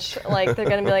sandwich, like they're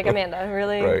going to be like, Amanda,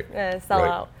 really sell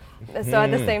out. So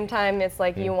at the same time, it's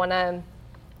like you want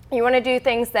to do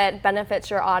things that benefits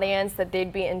your audience, that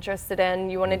they'd be interested in.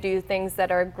 You want to do things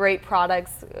that are great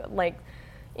products, like,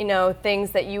 you know,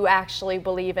 things that you actually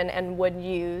believe in and would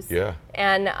use. Yeah.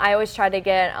 And I always try to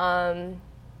get,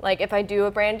 like, if I do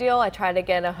a brand deal, I try to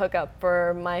get a hookup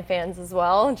for my fans as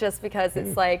well, just because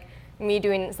it's like me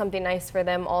doing something nice for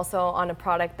them also on a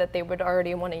product that they would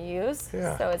already want to use.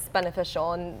 Yeah. So it's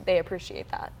beneficial and they appreciate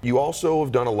that. You also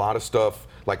have done a lot of stuff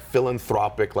like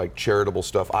philanthropic, like charitable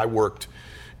stuff. I worked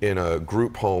in a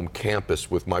group home campus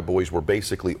with my boys. Were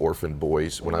basically orphaned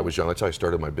boys when I was young. That's how I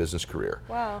started my business career.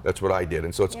 Wow. That's what I did.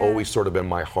 And so it's always sort of been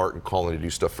my heart and calling to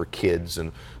do stuff for kids.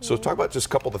 And so talk about just a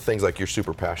couple of the things like you're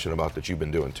super passionate about that you've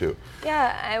been doing too.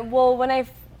 Yeah, well, when I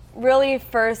really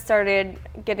first started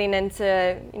getting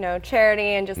into, you know,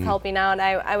 charity and just helping out,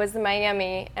 I was in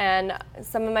Miami, and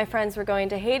some of my friends were going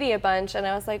to Haiti a bunch, and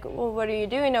I was like, well, what are you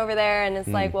doing over there? And it's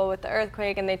like, well, with the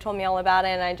earthquake, and they told me all about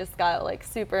it, and I just got like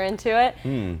super into it.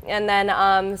 And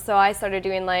then so I started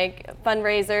doing like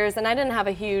fundraisers, and I didn't have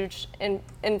a huge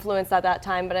influence at that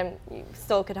time, but I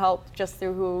still could help just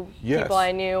through who people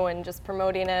I knew and just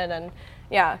promoting it and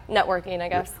networking, I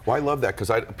guess. Well, I love that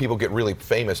because people get really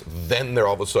famous, then they're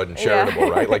all of a sudden charitable,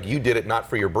 right? Like you did it not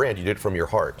for your brand, you did it from your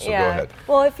heart. So go ahead.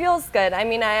 Well, it feels good. I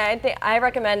mean, I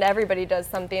recommend everybody does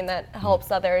something that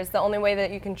helps others. The only way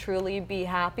that you can truly be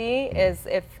happy is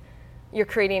if you're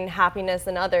creating happiness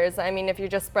in others. I mean, if you're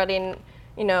just spreading,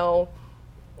 you know,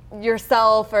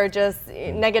 yourself or just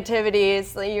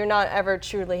negativities, you're not ever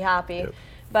truly happy. Yep.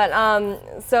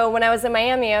 But so when I was in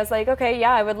Miami, I was like, okay,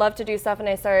 I would love to do stuff, and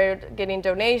I started getting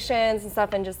donations and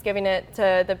stuff and just giving it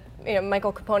to the, you know,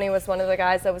 Michael Capone was one of the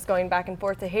guys that was going back and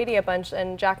forth to Haiti a bunch,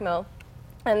 and Jack Mill.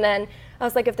 And then I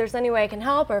was like, if there's any way I can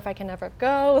help, or if I can ever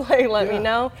go, like let me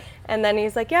know. And then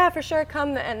he's like, yeah, for sure,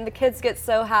 come. And the kids get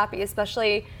so happy,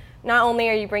 especially not only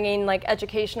are you bringing like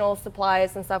educational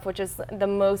supplies and stuff, which is the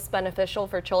most beneficial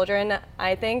for children,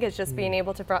 I think, is just being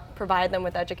able to provide them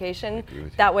with education.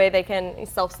 That way they can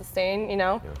self-sustain, you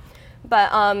know. Yeah.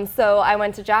 But so I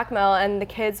went to Jack Mill, and the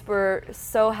kids were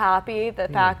so happy, the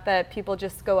fact that people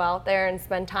just go out there and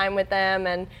spend time with them.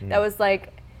 And that was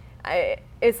like,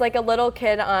 it's like a little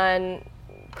kid on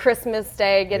Christmas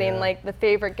Day getting like the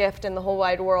favorite gift in the whole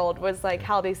wide world, was like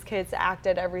how these kids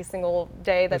acted every single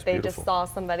day that they just saw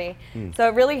somebody. So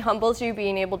it really humbles you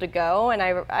being able to go, and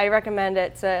I recommend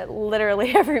it to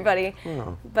literally everybody.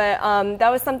 But that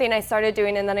was something I started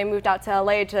doing, and then I moved out to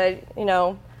LA to, you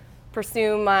know,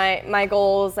 pursue my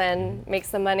goals and make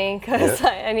some money, because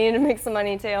I needed to make some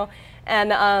money too.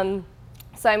 And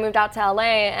so I moved out to LA,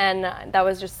 and that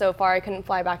was just so far I couldn't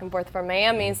fly back and forth from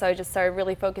Miami, so I just started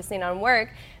really focusing on work.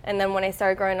 And then when I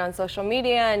started growing on social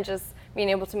media and just being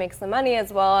able to make some money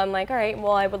as well, I'm like, all right,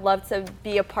 well, I would love to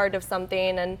be a part of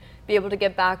something and be able to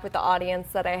give back with the audience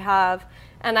that I have.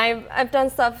 And I've done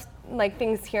stuff like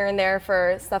things here and there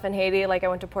for stuff in Haiti. Like I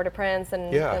went to Port-au-Prince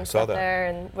and stuff there,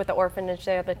 and with the orphanage,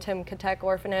 they have the Tim Katek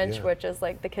orphanage, which is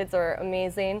like the kids are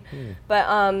amazing.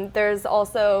 But there's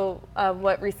also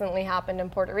what recently happened in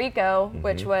Puerto Rico,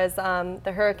 which was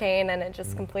the hurricane, and it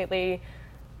just completely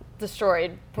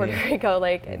destroyed Puerto Rico.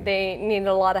 Like they needed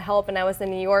a lot of help, and I was in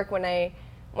New York when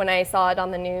I saw it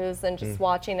on the news and just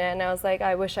watching it, and I was like,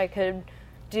 I wish I could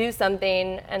do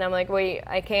something, and I'm like, wait,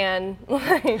 I can. Wait,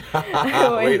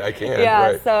 I can.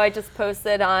 Yeah, right. So I just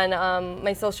posted on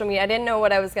my social media. I didn't know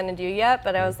what I was going to do yet,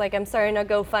 but I was like, I'm starting a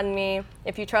GoFundMe.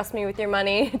 If you trust me with your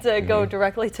money to go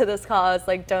directly to this cause,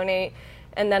 like donate.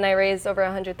 And then I raised over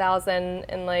 $100,000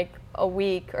 in like a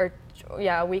week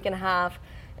a week and a half.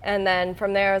 And then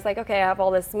from there, I was like, okay, I have all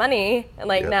this money, and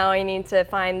like now I need to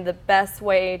find the best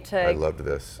way to. I loved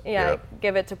this.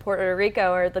 Give it to Puerto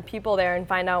Rico or the people there, and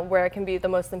find out where it can be the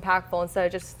most impactful instead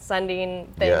of just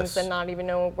sending things and not even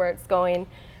know where it's going.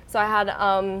 So I had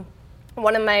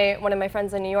one of my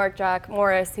friends in New York, Jack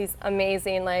Morris. He's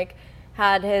amazing. Like,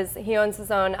 he owns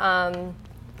his own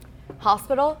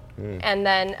hospital, and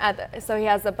then so he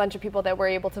has a bunch of people that were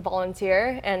able to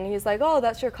volunteer, and he's like, oh,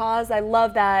 that's your cause, I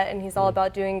love that, and he's all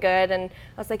about doing good. And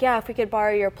I was like, yeah, if we could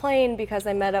borrow your plane, because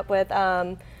I met up with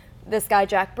this guy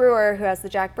Jack Brewer, who has the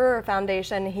Jack Brewer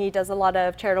Foundation. He does a lot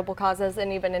of charitable causes,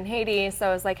 and even in Haiti. So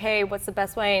I was like, hey, what's the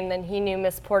best way? And then he knew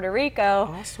Miss Puerto Rico.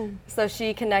 Awesome. So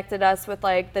she connected us with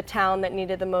like the town that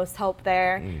needed the most help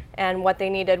there, and what they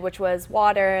needed, which was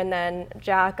water. And then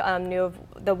Jack knew of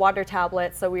the water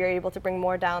tablets, so we were able to bring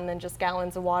more down than just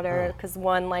gallons of water, because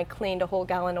one like cleaned a whole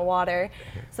gallon of water.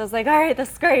 So I was like, all right,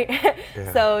 that's great.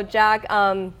 So Jack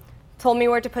told me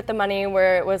where to put the money,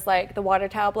 where it was like the water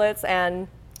tablets, and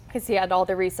because he had all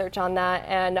the research on that,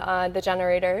 and the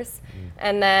generators.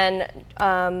 And then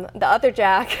the other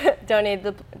Jack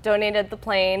donated the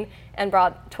plane and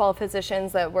brought 12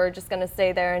 physicians that were just going to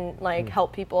stay there and like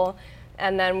help people.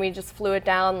 And then we just flew it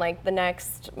down like the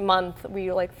next month.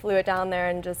 We like flew it down there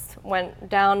and just went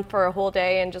down for a whole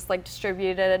day and just like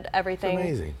distributed everything. That's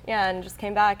amazing. Yeah, and just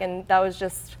came back, and that was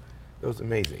just. That was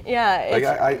amazing. Yeah. Like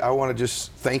I want to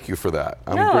just thank you for that.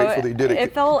 I'm grateful that you did it.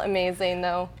 It felt amazing,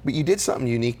 though. But you did something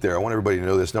unique there. I want everybody to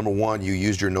know this. Number one, you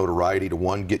used your notoriety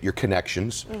to get your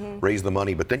connections, raise the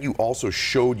money, but then you also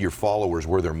showed your followers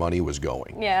where their money was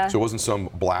going. Yeah. So it wasn't some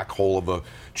black hole of a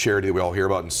charity that we all hear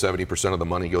about, and 70% of the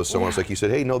money goes somewhere else. Like you said,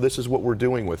 hey, no, this is what we're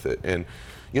doing with it. And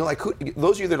you know, like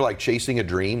those of you that are like chasing a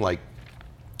dream, like,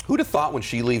 who'd have thought when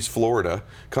she leaves Florida,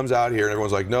 comes out here, and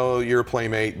everyone's like, no, you're a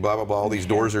playmate, blah, blah, blah, all these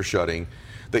doors are shutting,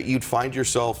 that you'd find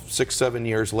yourself 6-7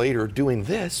 years later doing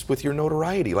this with your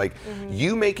notoriety. Like,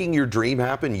 you making your dream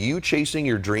happen, you chasing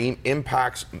your dream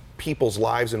impacts people's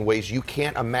lives in ways you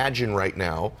can't imagine right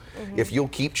now if you'll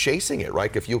keep chasing it,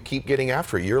 right? If you'll keep getting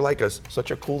after it. You're like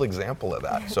such a cool example of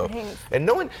that. So, and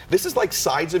knowing this is like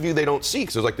sides of you they don't see,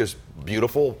 because there's like this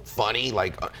beautiful, funny,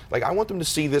 like I want them to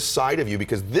see this side of you,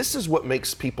 because this is what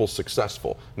makes people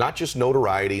successful. Not just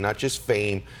notoriety, not just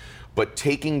fame, but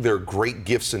taking their great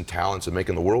gifts and talents and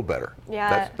making the world better.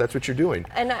 Yeah. That's what you're doing.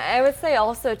 And I would say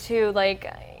also too,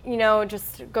 like, you know,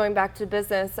 just going back to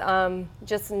business,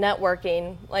 just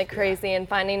networking like crazy, and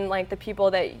finding like the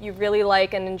people that you really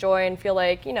like and enjoy and feel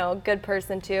like, you know, a good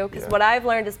person too. Because what I've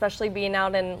learned, especially being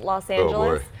out in Los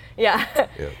Angeles,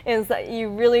 is that you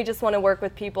really just want to work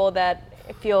with people that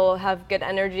have good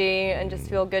energy and just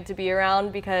feel good to be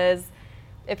around, because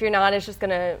if you're not, it's just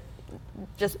gonna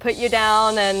just put you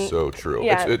down. And so true.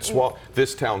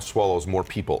 This town swallows more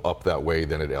people up that way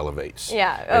than it elevates.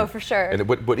 Yeah, for sure. And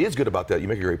what is good about that, you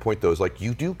make a great point though, is like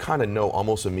you do kind of know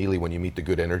almost immediately when you meet the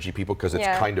good energy people, because it's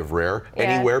kind of rare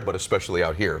anywhere, but especially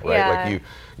out here, right? Like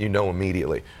you know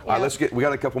immediately. All right, we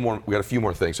got a few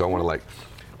more things, so I want to like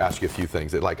ask you a few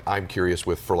things that like I'm curious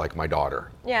for like my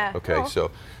daughter. Yeah. Okay, so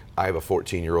I have a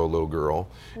 14-year-old little girl,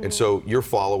 and so your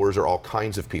followers are all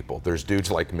kinds of people. There's dudes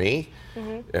like me,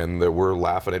 and we're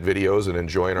laughing at videos and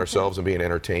enjoying ourselves and being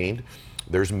entertained.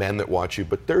 There's men that watch you,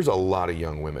 but there's a lot of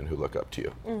young women who look up to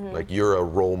you. Like you're a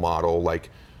role model, like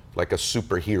a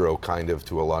superhero kind of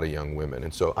to a lot of young women.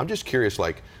 And so I'm just curious,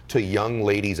 like to young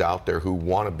ladies out there who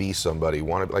want to be somebody,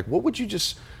 like what would you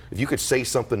just, if you could say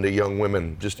something to young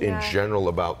women just in general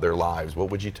about their lives, what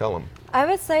would you tell them? I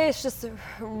would say it's just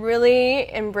really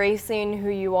embracing who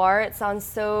you are. It sounds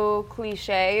so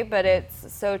cliche, but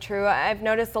it's so true. I've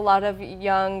noticed a lot of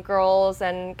young girls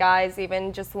and guys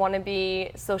even just want to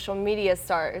be social media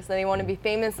stars. They want to be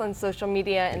famous on social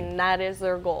media, and that is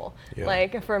their goal.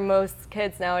 Like for most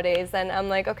kids nowadays. And I'm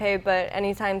like, okay, but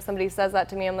anytime somebody says that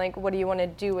to me, I'm like, what do you want to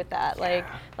do with that? Like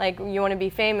you want to be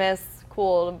famous,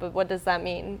 cool, but what does that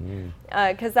mean?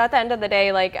 Because at the end of the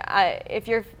day, like if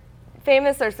you're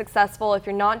famous or successful, if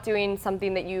you're not doing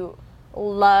something that you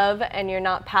love and you're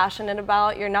not passionate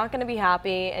about, you're not going to be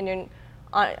happy, and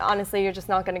honestly, you're just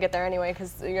not going to get there anyway,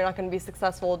 because you're not going to be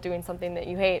successful doing something that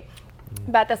you hate.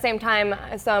 But at the same time,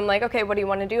 so I'm like, okay, what do you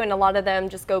want to do? And a lot of them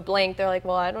just go blank. They're like,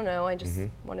 well, I don't know. I just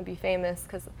want to be famous,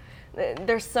 because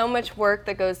there's so much work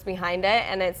that goes behind it,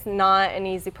 and it's not an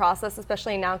easy process,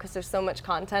 especially now because there's so much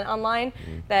content online,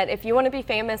 that if you want to be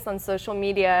famous on social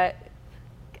media,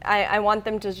 I want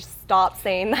them to just stop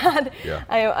saying that. Yeah.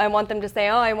 I want them to say,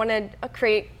 oh, I want to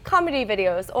create comedy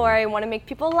videos, or I want to make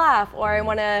people laugh, or I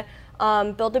want to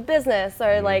build a business,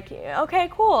 or like, okay,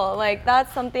 cool. Like,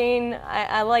 that's something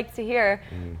I like to hear.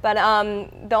 But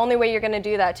the only way you're going to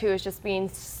do that too is just being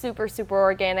super, super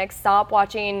organic. Stop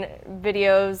watching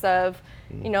videos of,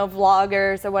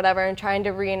 vloggers or whatever and trying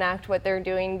to reenact what they're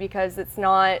doing, because it's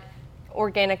not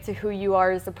organic to who you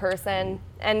are as a person.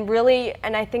 And really,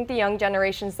 and I think the young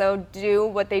generations though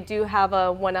what they do have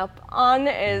a one-up on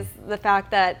is the fact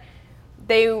that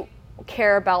they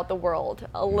care about the world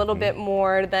a little bit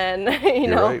more than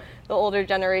right. The older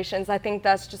generations. I think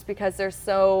that's just because they're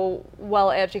so well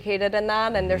educated in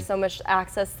that, and there's so much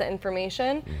access to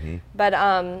information. But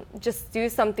just do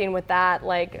something with that.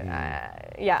 Like,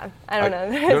 I don't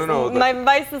know. No. My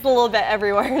advice is a little bit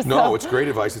everywhere. So. No, it's great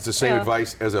advice. It's the same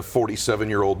advice as a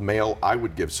 47-year-old male I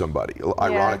would give somebody.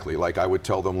 Ironically, like I would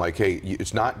tell them, like, hey,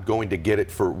 it's not going to get it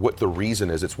for what the reason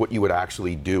is. It's what you would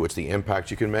actually do. It's the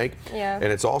impact you can make. Yeah. And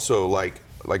it's also like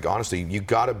honestly, you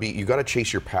gotta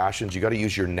chase your passions. You gotta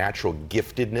use your natural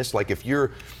giftedness. Like if you've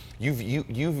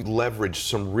leveraged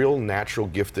some real natural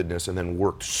giftedness and then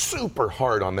worked super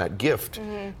hard on that gift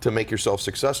to make yourself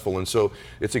successful. And so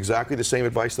it's exactly the same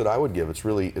advice that I would give. It's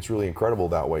really incredible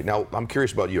that way. Now I'm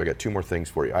curious about you. I got 2 more things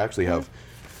for you. I actually have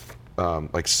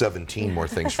like 17 more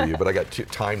things for you, but I got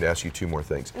time to ask you 2 more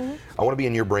things. I want to be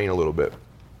in your brain a little bit.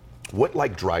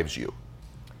 What drives you?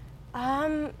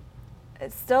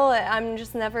 Still, I'm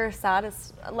just never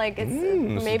satisfied. Like,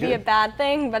 it's maybe a bad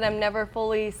thing, but I'm never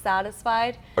fully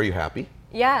satisfied. Are you happy?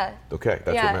 Yeah. Okay,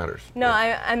 that's what matters. No,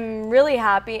 I'm really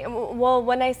happy. Well,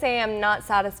 when I say I'm not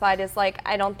satisfied, it's like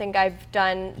I don't think I've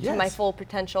done to my full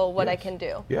potential what I can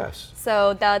do. Yes.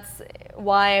 So that's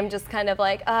why I'm just kind of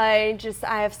like, I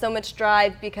have so much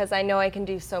drive, because I know I can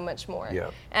do so much more.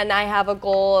 Yeah. And I have a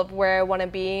goal of where I want to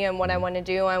be and what I want to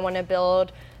do. I want to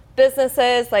build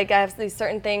businesses, like I have these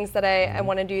certain things that I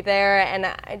want to do there, and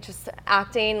I just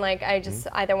acting, like I just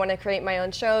either want to create my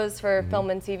own shows for film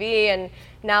and TV, and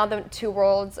now the 2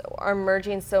 worlds are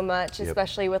merging so much,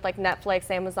 especially with like Netflix,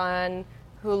 Amazon,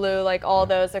 Hulu, like all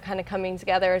those are kind of coming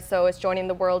together. So it's joining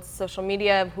the world's social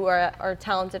media, who are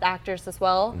talented actors as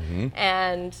well,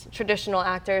 and traditional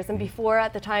actors. And before,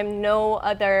 at the time, no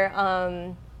other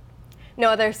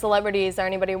celebrities or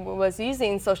anybody was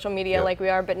using social media like we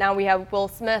are, but now we have Will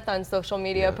Smith on social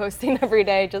media posting every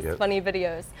day just funny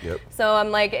videos. So I'm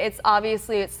like,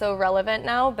 it's so relevant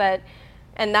now,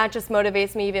 and that just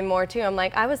motivates me even more too. I'm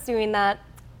like, I was doing that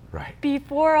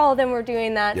before all of them were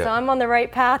doing that, so I'm on the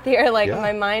right path here, like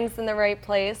my mind's in the right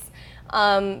place.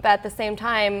 But at the same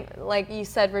time, like you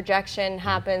said, rejection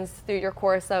happens through your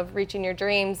course of reaching your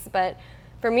dreams, but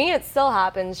for me, it still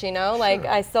happens, like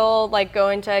I still like go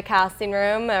into a casting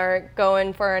room or go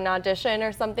in for an audition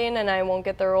or something, and I won't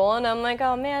get the role, and I'm like,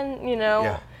 oh man,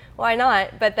 why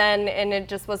not? But then, and it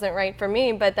just wasn't right for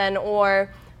me. But then, or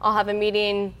I'll have a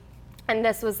meeting, and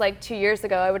this was like 2 years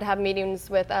ago, I would have meetings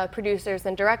with producers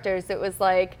and directors. It was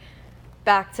like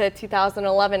back to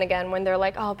 2011 again, when they're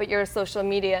like, oh, but you're a social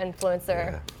media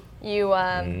influencer.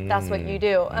 That's what you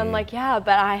do. I'm like, yeah,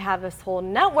 but I have this whole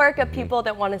network of people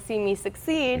that want to see me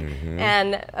succeed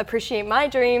and appreciate my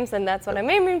dreams, and that's what I'm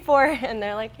aiming for. And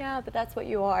they're like, yeah, but that's what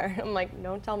you are. I'm like,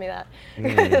 don't tell me that.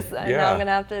 Now I'm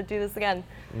gonna have to do this again.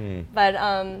 But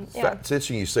it's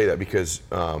interesting you say that, because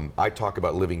I talk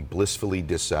about living blissfully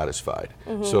dissatisfied.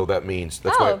 So that means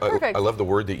that's why I love the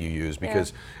word that you use,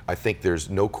 because I think there's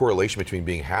no correlation between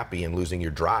being happy and losing your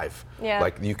drive.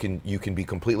 Like you can be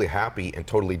completely happy and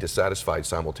totally dissatisfied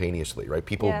simultaneously, right?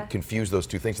 People confuse those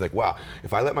two things. Like, wow,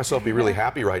 if I let myself be really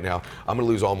happy right now, I'm going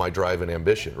to lose all my drive and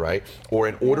ambition, right? Or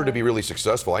in order to be really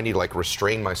successful, I need to like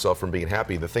restrain myself from being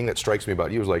happy. The thing that strikes me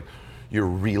about you is like, you're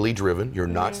really driven, you're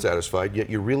not satisfied, yet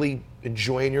you're really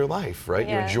enjoying your life, right?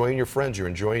 You're enjoying your friends, you're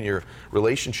enjoying your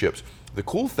relationships. The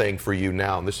cool thing for you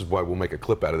now, and this is why we'll make a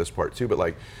clip out of this part too, but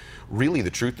like, really, the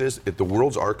truth is, if the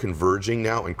worlds are converging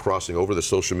now and crossing over the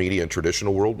social media and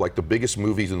traditional world, like the biggest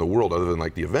movies in the world, other than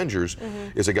like the Avengers,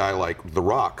 is a guy like The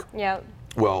Rock.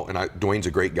 Well, and Dwayne's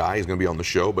a great guy. He's going to be on the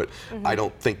show, but I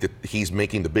don't think that he's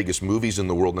making the biggest movies in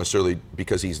the world necessarily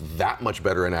because he's that much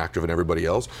better an actor than everybody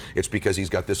else. It's because he's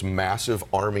got this massive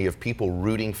army of people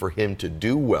rooting for him to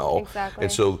do well. Exactly.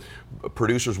 And so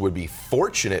producers would be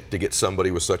fortunate to get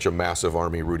somebody with such a massive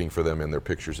army rooting for them in their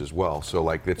pictures as well. So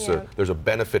like there's a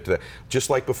benefit to that. Just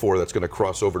like before, that's going to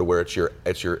cross over to where it's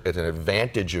an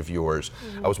advantage of yours.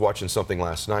 I was watching something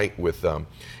last night with an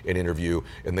interview,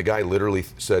 and the guy literally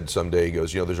said someday, he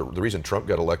goes, you know, the reason Trump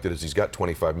got elected is he's got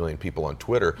 25 million people on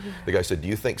Twitter. The guy said, do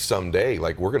you think someday,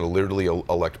 like, we're going to literally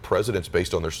elect presidents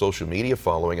based on their social media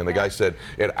following? And the guy said,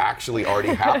 it actually already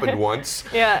happened once.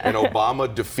 And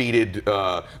Obama defeated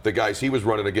the guys he was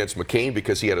running against, McCain,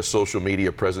 because he had a social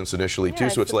media presence initially too.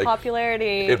 So it's like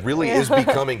popularity. It really is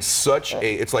becoming such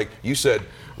a, it's like you said,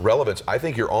 relevance. I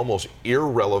think you're almost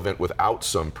irrelevant without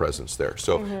some presence there.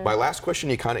 So my last question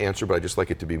you kind of answered, but I just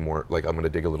like it to be more like I'm going to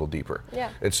dig a little deeper.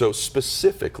 And so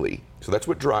specifically, so that's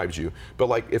what drives you. But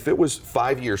like if it was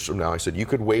 5 years from now, I said you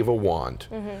could wave a wand,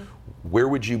 where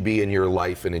would you be in your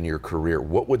life and in your career?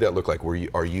 What would that look like?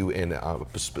 Are you in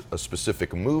a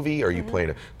specific movie? Are you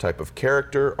playing a type of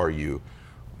character? Are you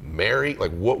married?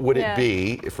 Like, what would it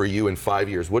be for you in 5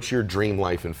 years? What's your dream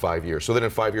life in 5 years? So that in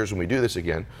 5 years when we do this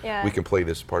again, we can play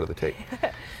this part of the tape.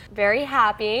 Very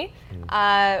happy.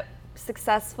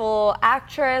 Successful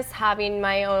actress, having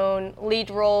my own lead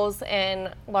roles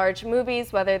in large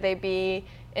movies, whether they be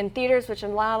in theaters, which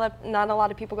not a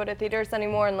lot of people go to theaters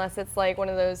anymore unless it's like one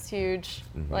of those huge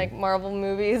like Marvel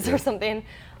movies or something,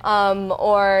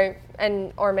 or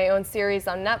my own series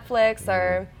on Netflix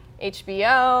or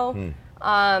HBO.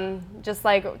 Just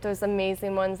like those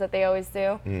amazing ones that they always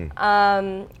do.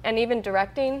 And even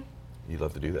directing. You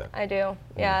love to do that. I do.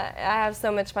 Yeah, I have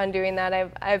so much fun doing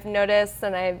that. I've noticed,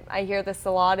 and I hear this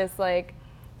a lot, is like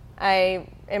I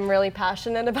am really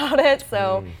passionate about it.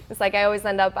 So it's like I always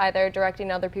end up either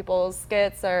directing other people's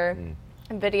skits or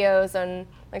videos, and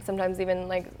like sometimes even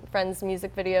like friends'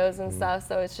 music videos and stuff.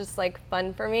 So it's just like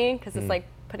fun for me because it's like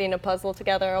putting a puzzle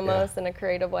together almost in a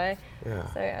creative way. So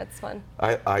yeah, it's fun.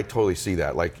 I totally see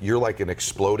that. Like you're like an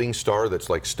exploding star that's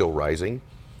like still rising.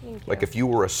 Like if you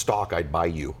were a stock, I'd buy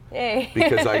you.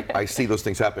 Because I see those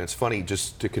things happen. It's funny,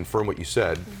 just to confirm what you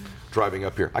said, driving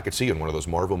up here, I could see you in one of those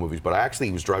Marvel movies, but I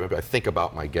actually was driving up, I think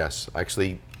about my guests. I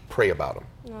actually pray about them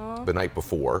the night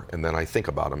before, and then I think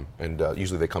about them, and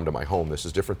usually they come to my home. This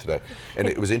is different today. And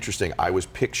it was interesting. I was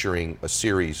picturing a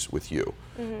series with you.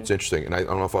 It's interesting, and I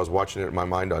don't know if I was watching it in my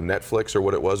mind on Netflix or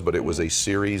what it was, but it was a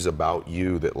series about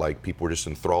you that like people were just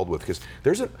enthralled with, because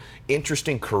there's an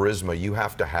interesting charisma you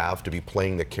have to be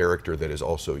playing the character that is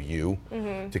also you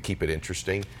to keep it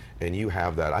interesting, and you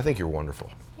have that. I think you're wonderful.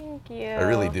 Thank you. I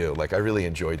really do. Like, I really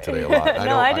enjoyed today a lot.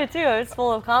 I did too. It's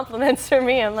full of compliments for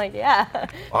me. I'm like,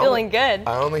 feeling good.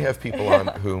 I only have people on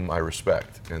whom I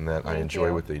respect and that I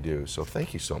enjoy what they do. So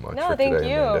thank you so much for today,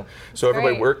 Amanda. So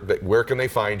everybody, where can they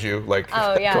find you? Like,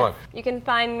 come on. You can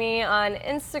find me on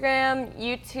Instagram,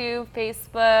 YouTube,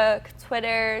 Facebook,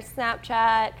 Twitter,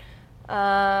 Snapchat.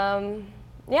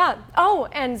 Oh,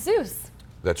 and Zeus.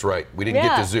 That's right. We didn't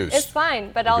get to Zeus. It's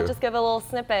fine, but I'll just give a little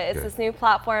snippet. It's this new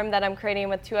platform that I'm creating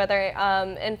with 2 other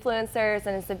influencers,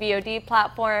 and it's a VOD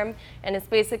platform, and it's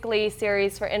basically a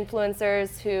series for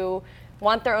influencers who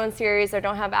want their own series or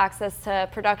don't have access to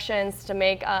productions to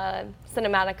make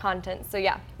cinematic content. So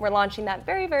yeah, we're launching that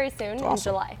very, very soon in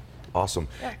July. Awesome.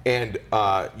 And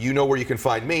you know where you can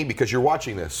find me because you're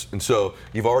watching this. And so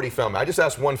you've already found me. I just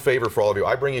ask one favor for all of you.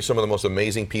 I bring you some of the most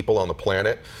amazing people on the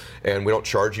planet, and we don't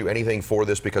charge you anything for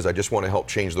this because I just want to help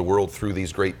change the world through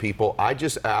these great people. I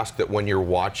just ask that when you're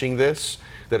watching this,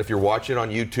 that if you're watching it on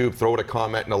YouTube, throw it a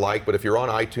comment and a like. But if you're on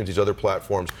iTunes, these other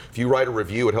platforms, if you write a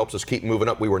review, it helps us keep moving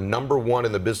up. We were #1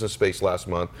 in the business space last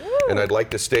month, and I'd like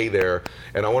to stay there.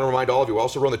 And I want to remind all of you, we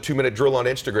also run the 2-minute drill on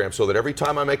Instagram, so that every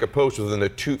time I make a post within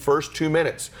the first 2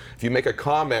 minutes, if you make a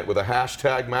comment with a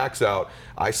hashtag #MaxOut,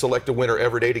 I select a winner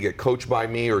every day to get coached by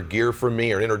me or gear from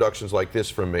me or introductions like this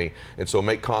from me. And so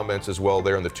make comments as well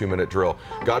there in the 2-minute drill.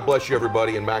 God bless you,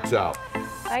 everybody, and Max out.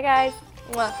 Bye, guys.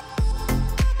 Mwah.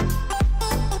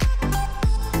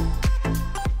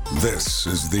 This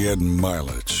is the Ed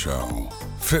Milet Show.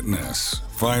 Fitness,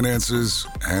 finances,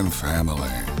 and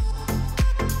family.